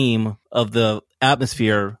the theme of the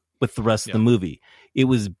atmosphere with the rest of the movie. It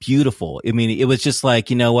was beautiful. I mean, it was just like,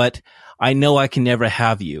 you know what? I know I can never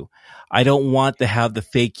have you. I don't want to have the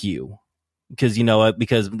fake you because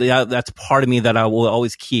that's part of me that I will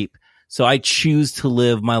always keep. So I choose to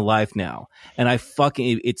live my life now. And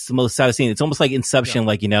it's the most saddest scene. It's almost like Inception,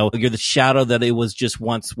 like, you're the shadow that it was just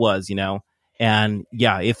once was, and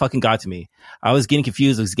yeah, it fucking got to me. I was getting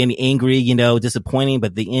confused. I was getting angry, disappointing,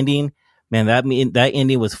 but the ending, man, that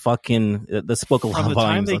ending was fucking, that spoke a lot of volumes. From the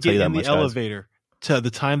time they get in the elevator to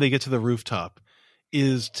the time they get to the rooftop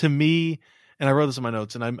is, to me, and I wrote this in my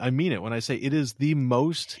notes, and I mean it when I say it is the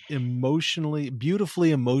most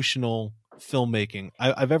beautifully emotional filmmaking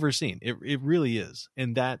I've ever seen. It really is.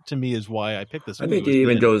 And that to me is why I picked this movie. I think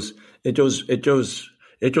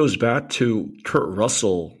it goes back to Kurt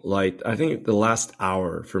Russell. Like, I think the last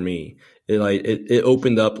hour for me, it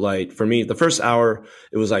opened up, like, for me, the first hour,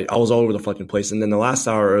 it was like I was all over the fucking place. And then the last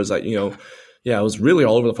hour, it was like, I was really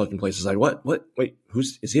all over the fucking place. It's like, what, wait,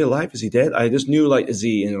 is he alive? Is he dead? I just knew, like, is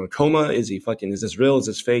he in a coma? Is this real? Is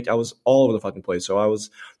this fake? I was all over the fucking place. So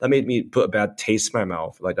that made me put a bad taste in my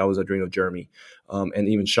mouth. Like, that was a dream of Jeremy. And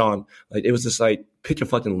even Sean, like, it was just like, pick a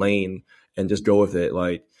fucking lane and just go with it.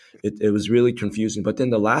 Like, it was really confusing. But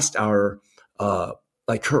then the last hour,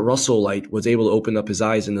 like, Kurt Russell, like, was able to open up his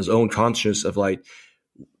eyes in his own conscious of like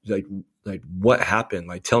what happened,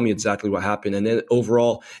 like, tell me exactly what happened. And then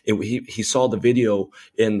overall, he saw the video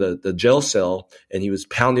in the jail cell, and he was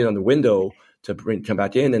pounding on the window to come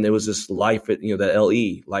back in, and there was this life at, you know, the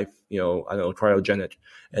LE life, you know, I don't know, cryogenic,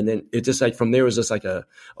 and then it just like from there was just like a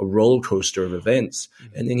roller coaster of events,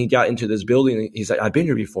 and then he got into this building, and he's like, I've been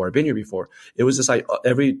here before. It was just like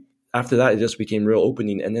after that, it just became real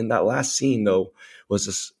opening, and then that last scene though was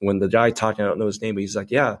this when the guy talking, I don't know his name, but he's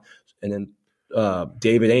like, yeah, and then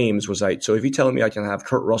David Ames was like, so if you telling me I can have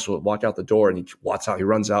Kurt Russell walk out the door, and he walks out, he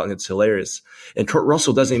runs out, and it's hilarious, and Kurt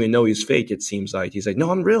Russell doesn't even know he's fake. It seems like he's like,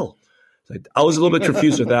 no, I'm real. Like, I was a little bit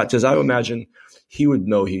confused with that because I would imagine he would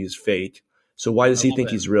know he's fake. So why does he think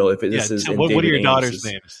he's real? If this is what are your daughter's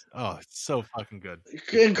names? Oh, it's so fucking good.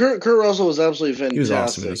 And Kurt Russell was absolutely fantastic. He was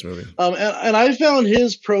awesome in this movie. And I found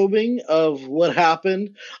his probing of what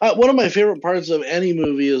happened. One of my favorite parts of any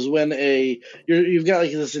movie is when you've got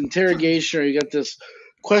like this interrogation, or you got this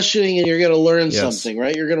questioning, and you're going to learn something,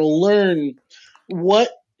 right? You're going to learn what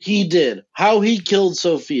he did, how he killed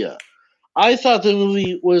Sophia. I thought the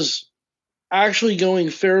movie was actually going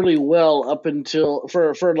fairly well up until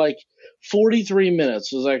for like 43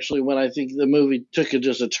 minutes was actually when I think the movie took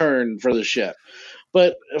just a turn for the shit.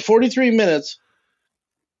 But 43 minutes,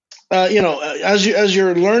 you know, as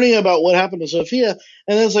you're learning about what happened to Sophia, and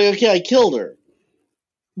then it's like, okay, I killed her,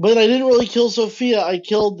 but I didn't really kill Sophia. I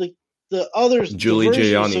killed the others, Julie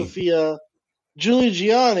Gianni. Sophia, Julie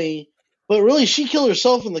Gianni, but really she killed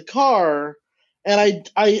herself in the car, and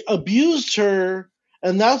I abused her.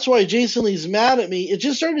 And that's why Jason Lee's mad at me. It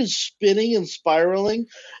just started spinning and spiraling.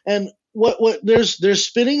 And there's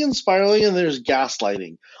spinning and spiraling, and there's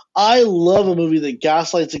gaslighting. I love a movie that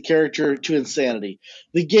gaslights a character to insanity.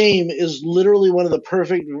 The Game is literally one of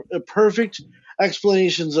the perfect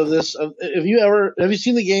explanations of this. Have you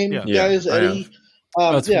seen The Game, guys? Eddie?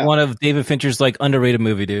 It's one of David Fincher's like underrated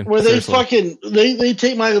movie, dude. Where they they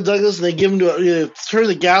take Michael Douglas and they give him turn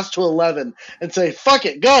the gas to 11 and say, fuck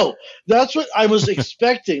it, go. That's what I was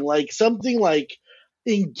expecting, like something like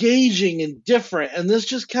engaging and different. And this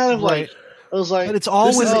just kind of like, I was like, but it's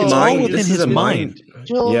all within his mind.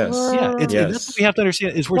 Yes. That's what we have to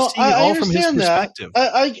understand is we're seeing it all from his perspective.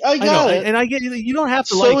 I got it. And I get you don't have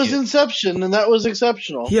to so was Inception, and that was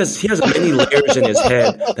exceptional. He has many layers in his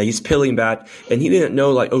head that he's peeling back, and he didn't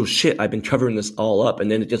know, like, oh shit, I've been covering this all up,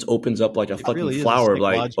 and then it just opens up like a fucking really flower,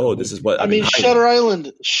 like, oh, this is what I mean. Shutter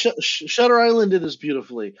Island did this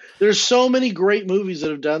beautifully. There's so many great movies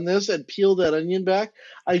that have done this and peeled that onion back.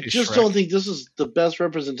 I just don't think this is the best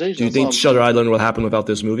representation. Do you think Shutter Island will happen without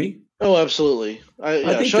this movie? Oh, absolutely.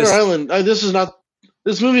 I think Shutter Island.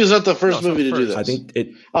 This movie is not the first movie to do this. I think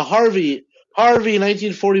it. Harvey,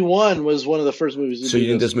 1941 was one of the first movies. So you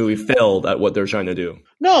think this movie failed at what they're trying to do?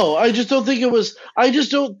 No, I just don't think it was. I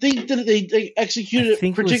just don't think that they executed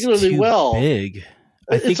it particularly well. Big.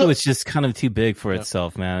 I think it was just kind of too big for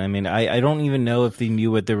itself, man. I mean, I don't even know if they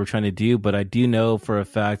knew what they were trying to do, but I do know for a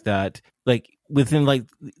fact that, like, within like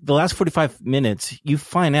the last 45 minutes, you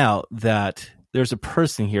find out that there's a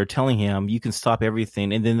person here telling him you can stop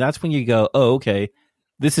everything. And then that's when you go, oh, okay,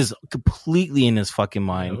 this is completely in his fucking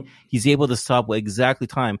mind. Yep. He's able to stop exactly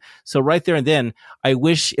time. So right there and then, I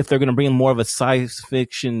wish if they're going to bring more of a science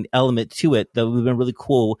fiction element to it, that would have been really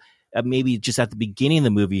cool. Maybe just at the beginning of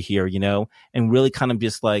the movie here, you know, and really kind of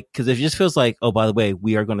just like, because it just feels like, oh, by the way,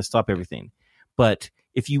 we are going to stop everything. But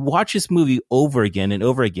if you watch this movie over again and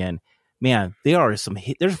over again, man, there's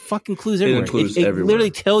fucking clues everywhere. It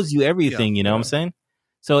literally tells you everything, you know what I'm saying?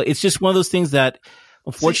 So it's just one of those things that,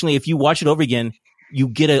 unfortunately, if you watch it over again, you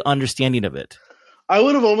get an understanding of it. I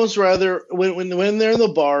would have almost rather, when they're in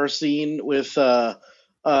the bar scene with that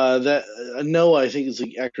Noah, I think is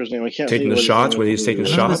the actor's name. I can't taking the shots when he's taking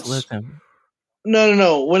shots.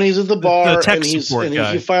 No. When he's at the bar and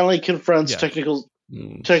he finally confronts tech support.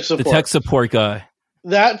 The tech support guy.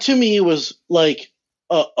 That to me was like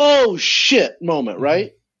a oh shit moment,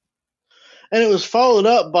 right? And it was followed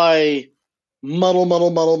up by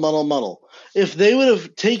muddle. If they would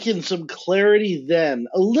have taken some clarity then,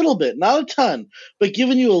 a little bit, not a ton, but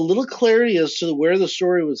given you a little clarity as to where the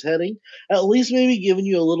story was heading, at least maybe giving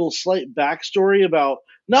you a little slight backstory about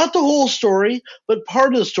not the whole story, but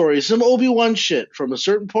part of the story, some Obi-Wan shit from a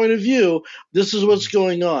certain point of view, this is what's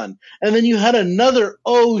going on. And then you had another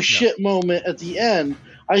shit moment at the end.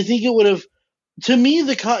 I think it would have, to me,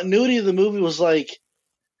 the continuity of the movie was like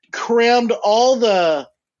crammed all the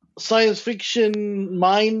science fiction,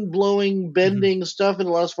 mind-blowing, bending stuff in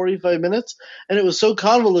the last 45 minutes, and it was so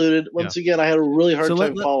convoluted. Once again, I had a really hard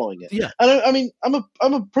time following it. Yeah, and I mean,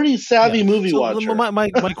 I'm a pretty savvy movie watcher.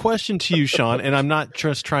 My question to you, Sean, and I'm not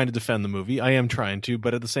just trying to defend the movie. I am trying to,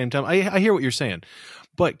 but at the same time, I hear what you're saying.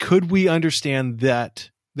 But could we understand that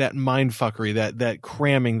mind fuckery, that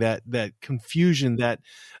cramming, that confusion, that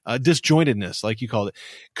disjointedness, like you called it.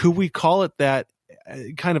 Could we call it that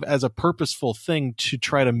kind of as a purposeful thing to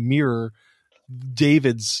try to mirror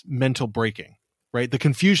David's mental breaking, right? The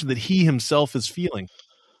confusion that he himself is feeling.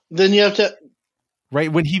 Then you have to,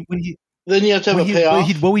 right? Then you have to have a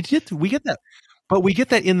payoff. We get that. But we get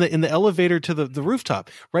that in the elevator to the rooftop,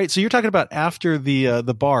 right? So you're talking about after the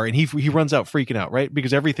bar, and he runs out freaking out, right?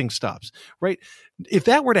 Because everything stops, right? If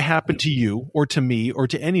that were to happen to you or to me or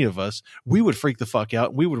to any of us, we would freak the fuck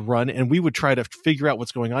out. We would run and we would try to figure out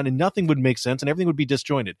what's going on, and nothing would make sense and everything would be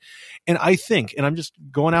disjointed. And I think, and I'm just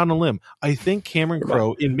going out on a limb, I think Cameron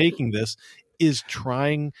Crowe in making this is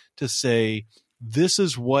trying to say, this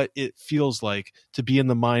is what it feels like to be in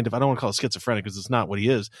the mind of, I don't want to call it schizophrenic because it's not what he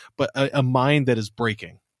is, but a mind that is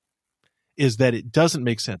breaking, is that it doesn't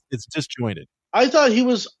make sense. It's disjointed. I thought he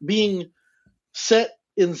was being set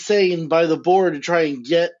insane by the board to try and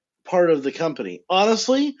get part of the company.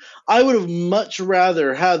 Honestly, I would have much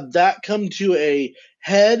rather had that come to a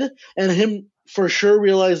head and him for sure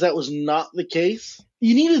realize that was not the case.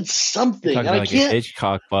 You needed something. Talking like a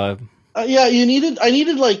Hitchcock vibe. Yeah, I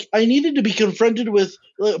needed to be confronted with,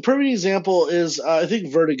 a perfect example is I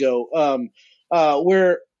think Vertigo,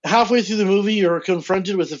 where halfway through the movie you're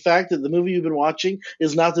confronted with the fact that the movie you've been watching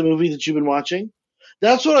is not the movie that you've been watching.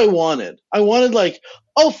 That's what I wanted. I wanted like,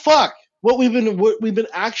 oh fuck, what we've been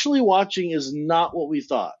actually watching is not what we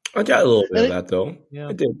thought. I got a little bit of that though. Yeah.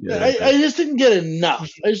 I did. I just didn't get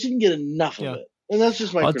enough. I just didn't get enough of it. And that's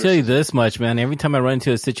just my I'll criticism. tell you this much, man. Every time I run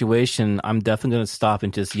into a situation, I'm definitely going to stop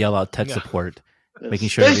and just yell out tech support, making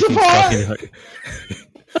sure everything's fucking.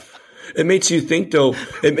 It makes you think, though.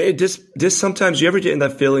 This sometimes you ever get in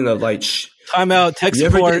that feeling of like, time out, tech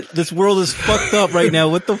support. This world is fucked up right now.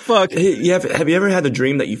 What the fuck? Have you ever had a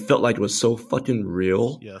dream that you felt like it was so fucking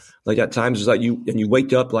real? Yes. Like at times it's like you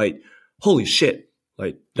wake up like, holy shit,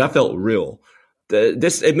 like that felt real.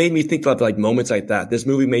 It made me think of like moments like that. This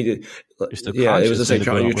movie made it. It was just like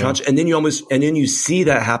you're conscious, and then you see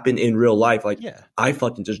that happen in real life. Like I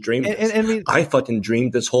fucking just dreamed this. I fucking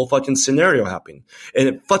dreamed this whole fucking scenario happened, and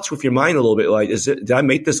it fucks with your mind a little bit. Like, did I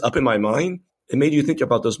make this up in my mind? It made you think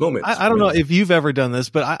about those moments. I don't know if you've ever done this,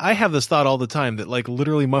 but I have this thought all the time that like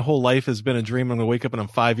literally my whole life has been a dream. I'm going to wake up and I'm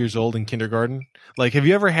 5 years old in kindergarten. Like, have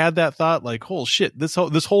you ever had that thought? Like, oh shit, this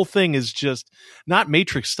whole thing is just not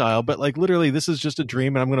Matrix style, but like literally this is just a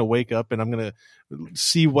dream, and I'm going to wake up and I'm going to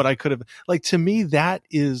see what I could have. Like, to me, that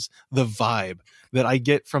is the vibe that I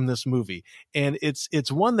get from this movie. And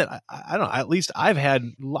it's one that I don't know, at least I've had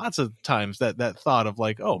lots of times that thought of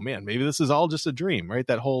like, oh man, maybe this is all just a dream, right?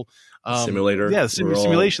 That whole simulator. Yeah,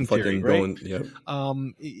 simulation theory, right? Yep.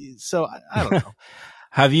 So I don't know.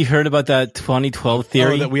 Have you heard about that 2012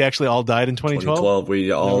 theory? That we actually all died in 2012?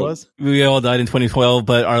 We all died in 2012,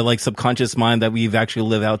 but our like subconscious mind that we've actually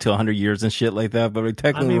lived out to 100 years and shit like that. But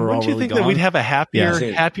technically, we're all really gone. Wouldn't you think that we'd have a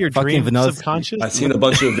happier dream subconscious? I've seen a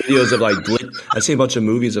bunch of videos of like I've seen a bunch of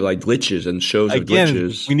movies of like glitches and shows of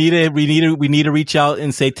glitches. We need to reach out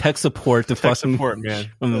and say tech support to tech support,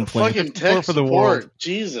 man. Fucking tech for the world.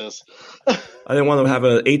 Jesus. I didn't want to have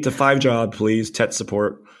an 8 to 5 job, please. Tech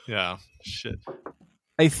support. Yeah. Shit.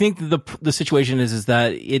 I think the situation is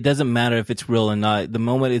that it doesn't matter if it's real or not. The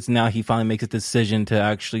moment it's now, he finally makes a decision to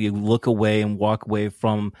actually look away and walk away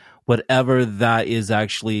from whatever that is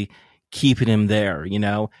actually keeping him there. You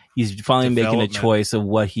know, he's finally making a choice of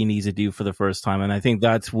what he needs to do for the first time. And I think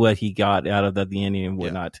that's what he got out of the ending and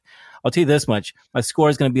whatnot. Yeah. I'll tell you this much. My score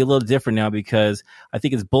is going to be a little different now because I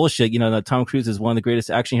think it's bullshit. You know, that Tom Cruise is one of the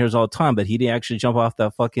greatest action heroes of all time, but he didn't actually jump off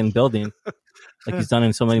that fucking building like he's done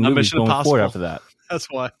in so many movies going forward after that. That's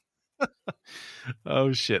why.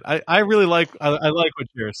 Oh shit! I really like what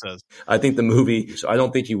Jared says. I think the movie. So I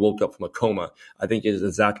don't think he woke up from a coma. I think it is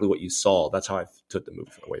exactly what you saw. That's how I took the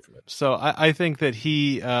movie away from it. So I think that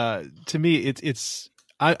he, to me, it's.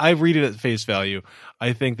 I read it at face value.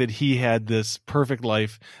 I think that he had this perfect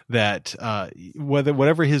life that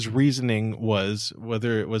whatever his reasoning was,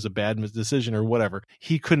 whether it was a bad decision or whatever,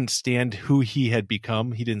 he couldn't stand who he had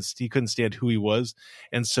become. He couldn't stand who he was.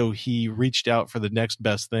 And so he reached out for the next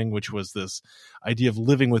best thing, which was this idea of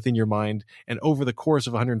living within your mind. And over the course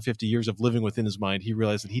of 150 years of living within his mind, he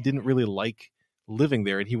realized that he didn't really like living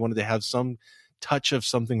there. And he wanted to have some touch of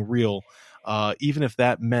something real, even if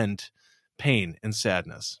that meant pain and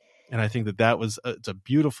sadness. And I think that was it's a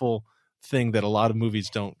beautiful thing that a lot of movies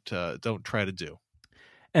don't try to do.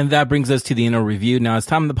 And that brings us to the inner review. Now it's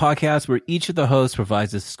time in the podcast where each of the hosts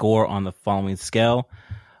provides a score on the following scale.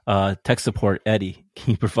 Tech support, Eddie, can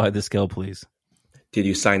you provide the scale, please? Did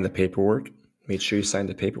you sign the paperwork? Made sure you signed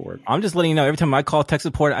the paperwork. I'm just letting you know. Every time I call tech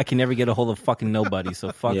support, I can never get a hold of fucking nobody. So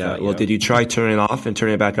fuck Yeah. that. Well, did you try turning it off and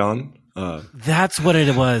turning it back on? That's what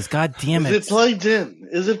it was. God damn it. Is it plugged in?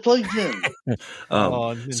 Is it plugged in?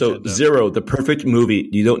 So Nintendo. 0, the perfect movie.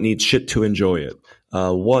 You don't need shit to enjoy it.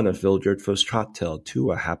 1, a filled your first cocktail.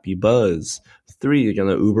 2, a happy buzz. 3, you're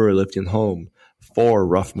gonna Uber or Lyft in home. 4,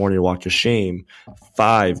 rough morning walk of shame.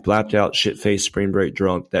 5, blacked out, shit faced, spring break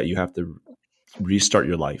drunk that you have to restart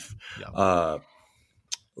your life. Yeah.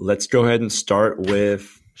 Let's go ahead and start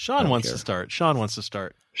with Sean wants to start.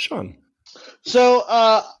 Sean. So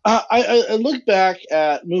I look back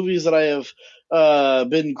at movies that I have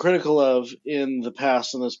been critical of in the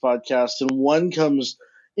past on this podcast, and one comes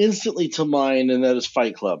instantly to mind, and that is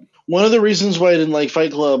Fight Club. One of the reasons why I didn't like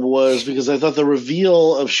Fight Club was because I thought the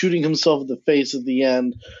reveal of shooting himself in the face at the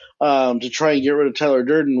end to try and get rid of Tyler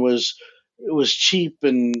Durden was cheap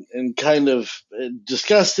and kind of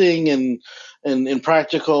disgusting and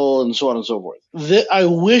impractical and so on and so forth. I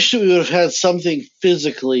wish that we would have had something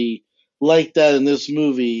physically like that in this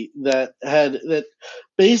movie that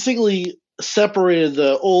basically separated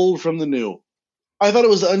the old from the new. I thought it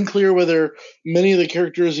was unclear whether many of the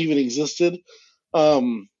characters even existed.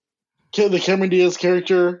 The Cameron Diaz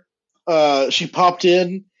character, she popped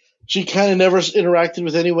in. She kind of never interacted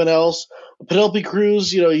with anyone else. Penelope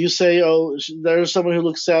Cruz, you say, oh, there's someone who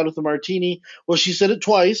looks sad with a martini. Well, she said it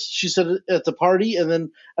twice. She said it at the party and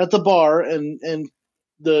then at the bar, and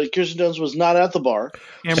the Kirsten Dunst was not at the bar.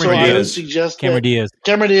 I would suggest Cameron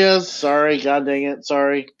Diaz. Sorry, god dang it.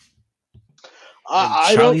 Sorry.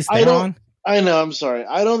 I know. I'm sorry.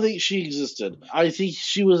 I don't think she existed. I think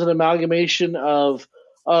she was an amalgamation of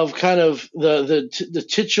kind of the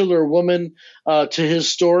titular woman to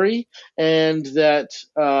his story, and that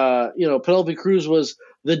Penelope Cruz was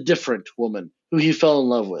the different woman who he fell in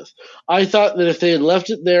love with. I thought that if they had left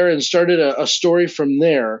it there and started a story from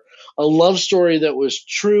there, a love story that was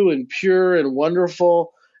true and pure and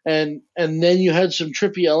wonderful, and then you had some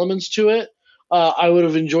trippy elements to it, I would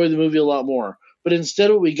have enjoyed the movie a lot more. But instead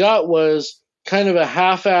what we got was kind of a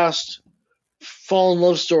half-assed fall in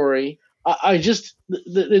love story.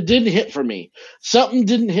 It didn't hit for me. Something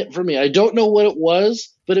didn't hit for me. I don't know what it was,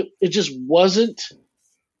 but it just wasn't.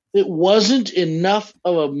 It wasn't enough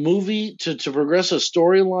of a movie to progress a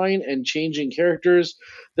storyline and changing characters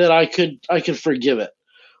that I could forgive it.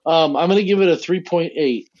 I'm going to give it a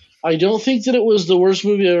 3.8. I don't think that it was the worst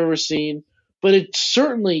movie I've ever seen, but it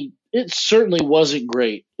certainly wasn't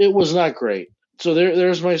great. It was not great. So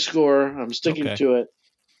there's my score. I'm sticking to it.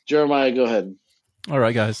 Jeremiah, go ahead. All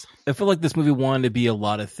right, guys. I feel like this movie wanted to be a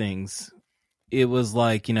lot of things. It was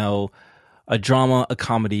like, a drama, a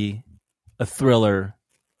comedy, a thriller,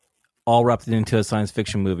 all wrapped into a science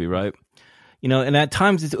fiction movie, right? And at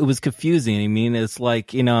times it was confusing. I mean, it's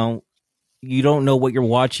like, you don't know what you're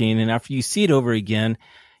watching. And after you see it over again,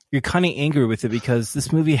 you're kind of angry with it because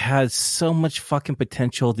this movie has so much fucking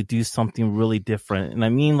potential to do something really different. And I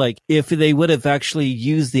mean, like, if they would have actually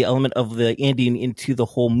used the element of the ending into the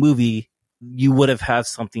whole movie, you would have had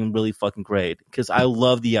something really fucking great. Because I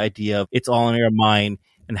love the idea of it's all in your mind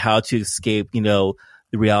and how to escape,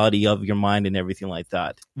 the reality of your mind and everything like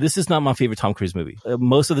that. This is not my favorite Tom Cruise movie.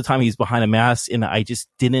 Most of the time he's behind a mask and I just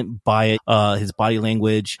didn't buy it. His body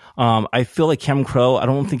language. I feel like Cameron Crowe, I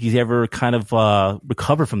don't think he's ever kind of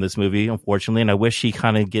recovered from this movie, unfortunately. And I wish he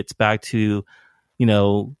kind of gets back to,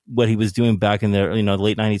 what he was doing back in the,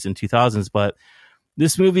 late 90s and 2000s. But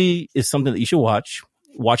this movie is something that you should watch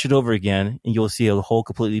it over again, and you'll see a whole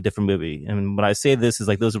completely different movie. And when I say this, is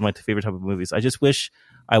like, those are my favorite type of movies. I just wish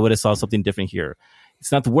I would have saw something different here.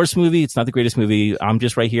 It's not the worst movie. It's not the greatest movie. I'm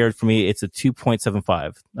just right here. For me, it's a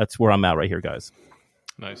 2.75. That's where I'm at right here, guys.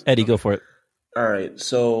 Nice. Eddie, go for it. All right.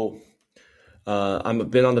 So I've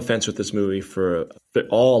been on the fence with this movie for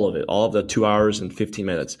all of the 2 hours and 15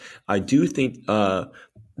 minutes. I do think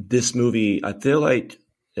this movie, I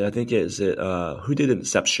think who did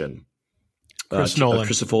Inception? Nolan.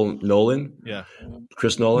 Christopher Nolan. Yeah.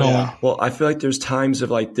 Chris Nolan. Yeah. Well, I feel like there's times of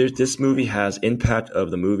like this movie has impact of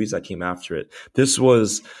the movies that came after it. This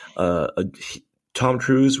was Tom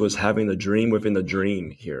Cruise was having a dream within a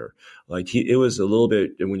dream here. Like it was a little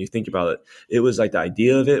bit, and when you think about it, it was like the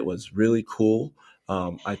idea of it was really cool.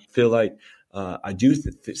 I feel like I do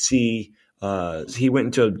see he went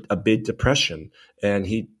into a big depression, and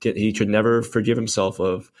he could never forgive himself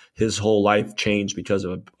of his whole life changed because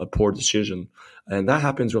of a poor decision. And that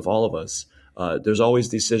happens with all of us. There's always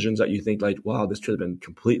decisions that you think like, wow, this could have been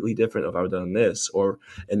completely different if I would have done this.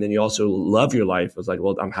 And then you also love your life. It's like,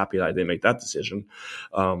 well, I'm happy that I didn't make that decision.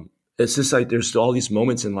 It's just like there's all these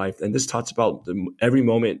moments in life, and this talks about every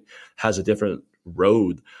moment has a different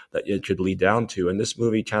road that it could lead down to. And this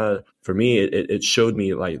movie kind of, for me, it showed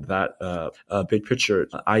me like that big picture.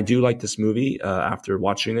 I do like this movie after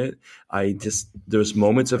watching it. There's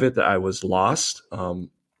moments of it that I was lost.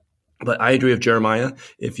 But I agree with Jeremiah.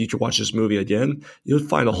 If you could watch this movie again, you'll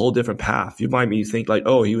find a whole different path. You might think like,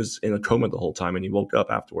 oh, he was in a coma the whole time and he woke up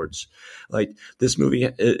afterwards. Like this movie,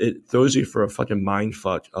 it throws you for a fucking mind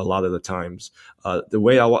fuck a lot of the times. The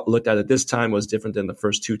way I looked at it this time was different than the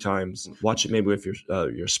first two times. Watch it maybe with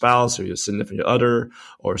your spouse or your significant other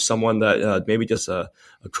or someone that maybe just a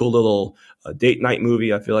cool little date night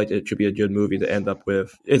movie. I feel like it could be a good movie to end up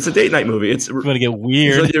with. It's a date night movie. It's going to get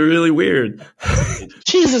weird. It's like really weird.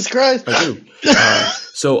 Jesus Christ. I do.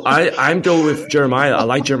 So I'm going with Jeremiah. I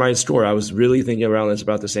like Jeremiah's score. I was really thinking around it's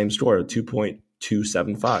about the same score,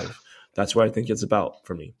 2.275. That's what I think it's about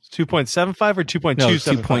for me. 2.75 or 2.275? No,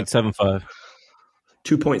 2.75.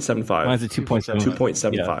 2.75. Mine's a 2.75.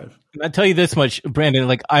 2.75. I tell you this much, Brandon,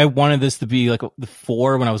 like I wanted this to be like the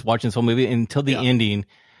 4 when I was watching this whole movie until the ending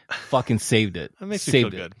fucking saved it. That makes me feel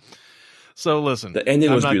good. So listen, the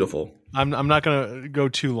ending was beautiful. I'm not going to go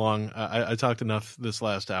too long. I talked enough this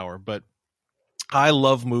last hour, but I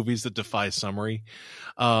love movies that defy summary,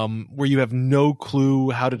 where you have no clue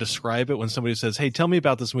how to describe it when somebody says, "Hey, tell me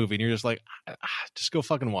about this movie," and you're just like, "Just go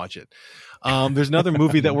fucking watch it." There's another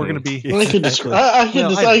movie that we're going to be. I can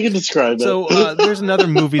describe it. So there's another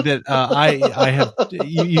movie that I have.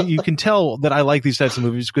 You can tell that I like these types of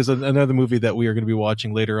movies because another movie that we are going to be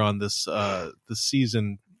watching later on this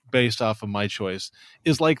season, based off of my choice,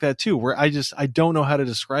 is like that too, where I don't know how to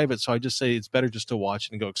describe it, so I just say it's better just to watch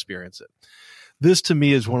it and go experience it. This to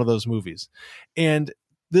me is one of those movies. And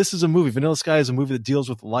this is a movie. Vanilla Sky is a movie that deals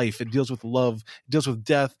with life. It deals with love. It deals with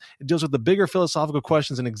death. It deals with the bigger philosophical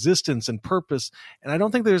questions and existence and purpose. And I don't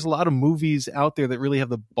think there's a lot of movies out there that really have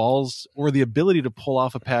the balls or the ability to pull that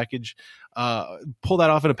off in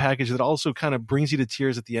a package that also kind of brings you to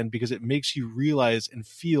tears at the end because it makes you realize and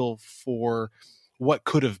feel for what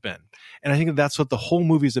could have been. And I think that's what the whole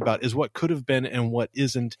movie is about, is what could have been and what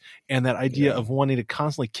isn't. And that idea of wanting to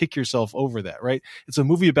constantly kick yourself over that, right? It's a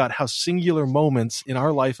movie about how singular moments in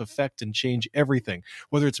our life affect and change everything,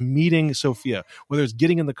 whether it's meeting Sophia, whether it's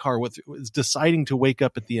getting in the car, whether it's deciding to wake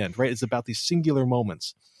up at the end, right? It's about these singular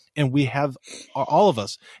moments. And we have, all of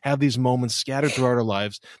us have these moments scattered throughout our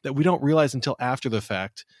lives that we don't realize until after the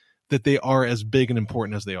fact that they are as big and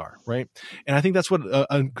important as they are, right? And I think that's what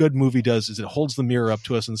a good movie does, is it holds the mirror up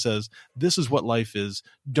to us and says, this is what life is.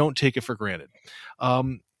 Don't take it for granted.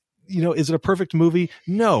 Is it a perfect movie?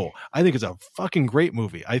 No. I think it's a fucking great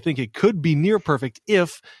movie. I think it could be near perfect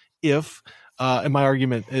if and my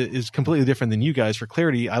argument is completely different than you guys. For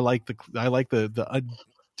clarity, I like the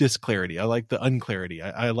disclarity. I like the unclarity.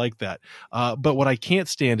 I like that. But what I can't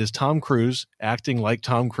stand is Tom Cruise acting like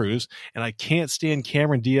Tom Cruise, and I can't stand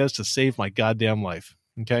Cameron Diaz to save my goddamn life.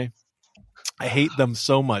 Okay, I hate them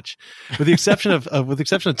so much, with the exception of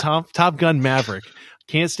Top Gun Maverick.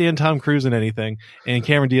 Can't stand Tom Cruise in anything, and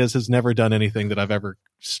Cameron Diaz has never done anything that I've ever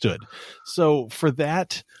stood. So for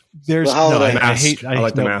that, there's I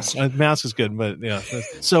like the Mask. Mask is good, but yeah.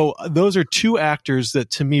 So those are two actors that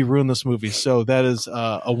to me ruin this movie. So that is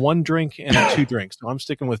a 1 drink and a 2 drinks. So I'm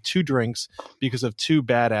sticking with 2 drinks because of 2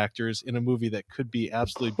 bad actors in a movie that could be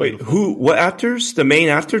absolutely beautiful. Wait, what actors? The main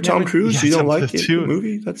actor, Tom Cruise? Yes, you don't like the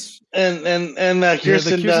movie? That's and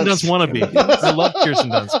Kirsten Dunst wannabe. I love Kirsten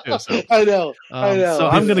Dunst too. So. I know. So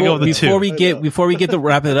I'm going to go with the 2. Before we get to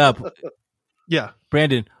wrap it up, yeah,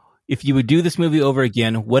 Brandon, if you would do this movie over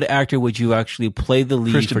again, what actor would you actually play the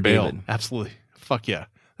lead Christian for Bale. David? Absolutely. Fuck yeah.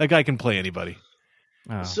 That guy can play anybody.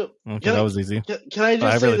 Oh, so okay, that was easy. Can I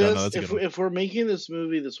just say this? If we're making this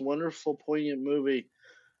movie, this wonderful, poignant movie,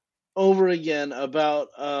 over again about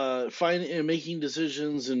finding and making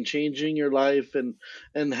decisions and changing your life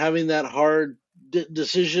and having that hard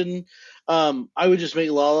decision, I would just make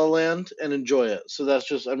La La Land and enjoy it. So I'm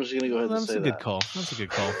just going to go ahead and say that. That's a good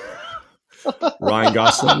call. Ryan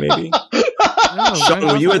Gosling, maybe. Sean,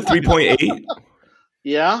 were you at 3.8?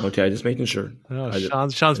 Yeah. Okay, just making sure. No,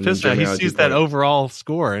 Sean's pissed now. He sees that overall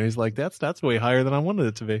score and he's like, "That's way higher than I wanted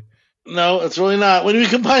it to be." No, it's really not. When we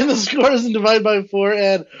combine the scores and divide by 4,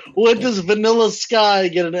 and what does Vanilla Sky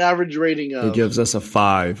get an average rating of? It gives us a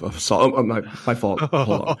 5. My fault.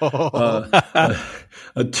 Hold on.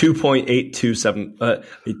 A 2.827. A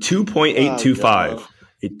 2.825.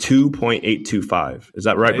 A 2.825. Is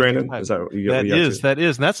that right, Brandon? Is that that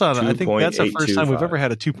is. And that's on. I think that's the first time we've ever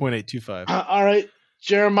had a 2.825. All right,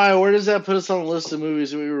 Jeremiah, where does that put us on the list of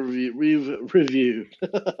movies that we've reviewed?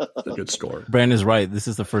 That's a good score. Brandon's right. This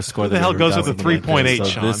is the first score. Who the hell goes with a 3.8, so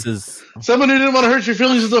Sean? This is someone who didn't want to hurt your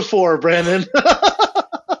feelings with a 4, Brandon.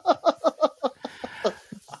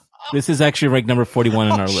 This is actually ranked number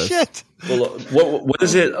 41 on our Oh, list. shit. Well, what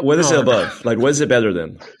is it? What is it above? Like, what is it better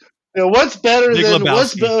than? What's better Big than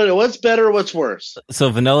Lebowski. what's better? What's worse? So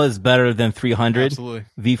Vanilla is better than 300. Absolutely.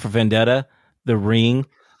 V for Vendetta, The Ring,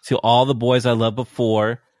 To All the Boys I Loved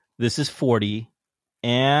Before, This Is 40,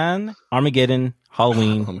 and Armageddon,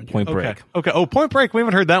 Halloween, Oh my God. Point Break. Okay. Oh, Point Break. We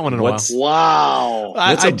haven't heard that one in a while. What's Wow.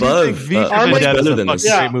 What's I above, do think V for what's Vendetta is better a than fucking this?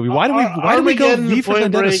 Yeah. great movie. Why do we go Armageddon, V for Point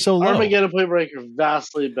Vendetta Break, so low? Armageddon and Point Break are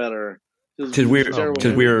vastly better. Because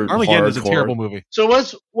we're Armageddon is a hardcore. terrible movie. So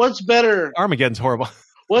what's better? Armageddon's horrible.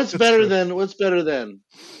 What's better than?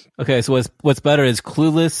 Okay, so what's better is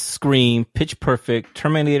Clueless, Scream, Pitch Perfect,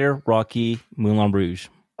 Terminator, Rocky, Moulin Rouge.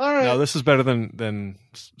 All right. No, this is better than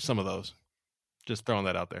some of those. Just throwing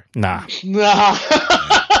that out there. Nah. Nah.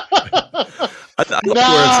 I like where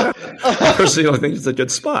it's at. I personally think it's a good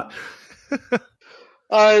spot.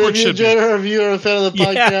 All right, Or if it you should be. enjoyed our review or a fan of the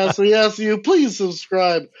Yeah. podcast, we ask you please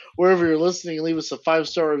subscribe wherever you're listening and leave us a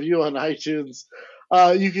 5-star review on iTunes.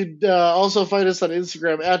 You could also find us on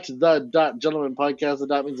Instagram at @the.gentlemanpodcast. The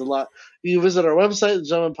dot means a lot. You can visit our website,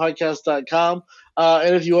 thegentlemanpodcast.com.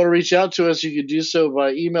 And if you want to reach out to us, you can do so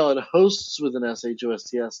by email at hosts with an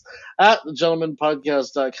SHOSTS at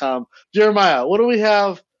thegentlemanpodcast.com. Jeremiah, what do we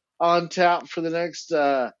have on tap for the next?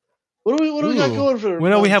 What do we got Ooh. going for? Well,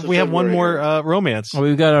 no, we month have of one February more here? romance.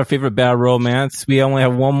 We've got our favorite bad romance. We only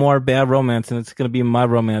have one more bad romance, and it's going to be my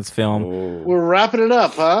romance film. Oh. We're wrapping it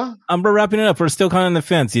up, huh? We're wrapping it up. We're still kind of on the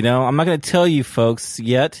fence, you know. I'm not going to tell you folks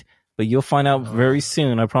yet, but you'll find out very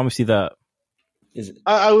soon. I promise you that. Is it?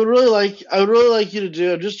 I would really like you to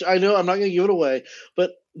do. I know I'm not going to give it away, but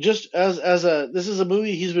just as this is a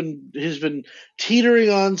movie he's been teetering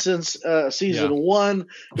on since season 1.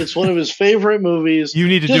 It's one of his favorite movies. You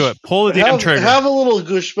need to do it. Pull the damn trigger. Have a little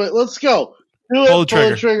gush, but let's go. Do it. Pull the Pull the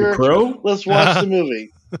trigger. trigger. The Crow? Let's watch the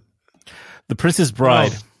movie. The Princess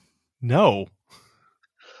Bride. No,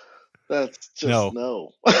 That's just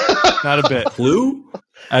no. not a bit. Clue?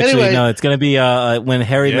 Actually, Anyway. no, it's going to be When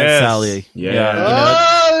Harry Met Yes. Sally. Yeah. you know,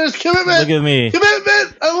 Oh, there's commitment. look at me.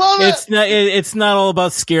 Commitment. I love it. It's not all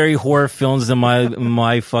about scary horror films in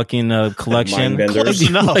my fucking collection. Mindbenders. Close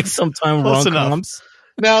enough. Like sometime Close rom-coms.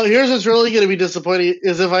 Now, here's what's really going to be disappointing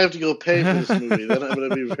is if I have to go pay for this movie, then I'm going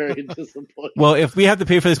to be very disappointed. Well, if we have to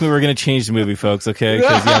pay for this movie, we're going to change the movie, folks. Okay,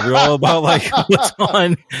 because we're all about like what's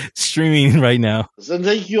on streaming right now. And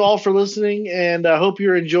thank you all for listening, and I hope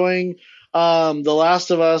you're enjoying The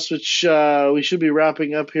Last of Us, which we should be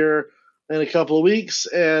wrapping up here in a couple of weeks,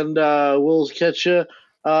 and we'll catch you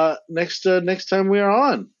next time we are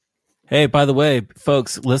on. Hey, by the way,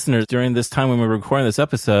 folks, listeners, during this time when we're recording this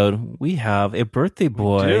episode, we have a birthday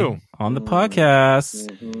boy do. on the podcast.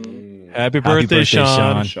 Happy birthday,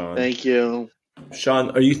 Sean. Sean. Thank you. Sean,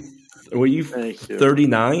 were you Thank you.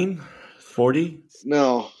 39? 40?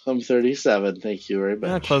 No, I'm 37. Thank you very Yeah,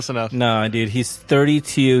 much. close enough. No, dude, he's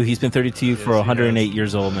 32. He's been 32 for he 108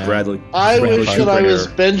 years old, man. Bradley. I Bradley wish that I Cooper was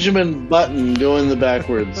here. Benjamin Button doing the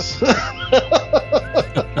backwards.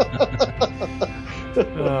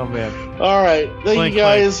 Oh man. All right. Thank Clink, you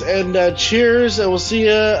guys, and cheers, and we'll see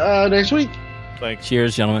you next week. Thanks.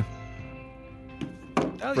 Cheers, gentlemen.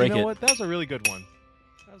 You Break know it. what? That was a really good one.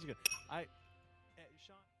 That was good.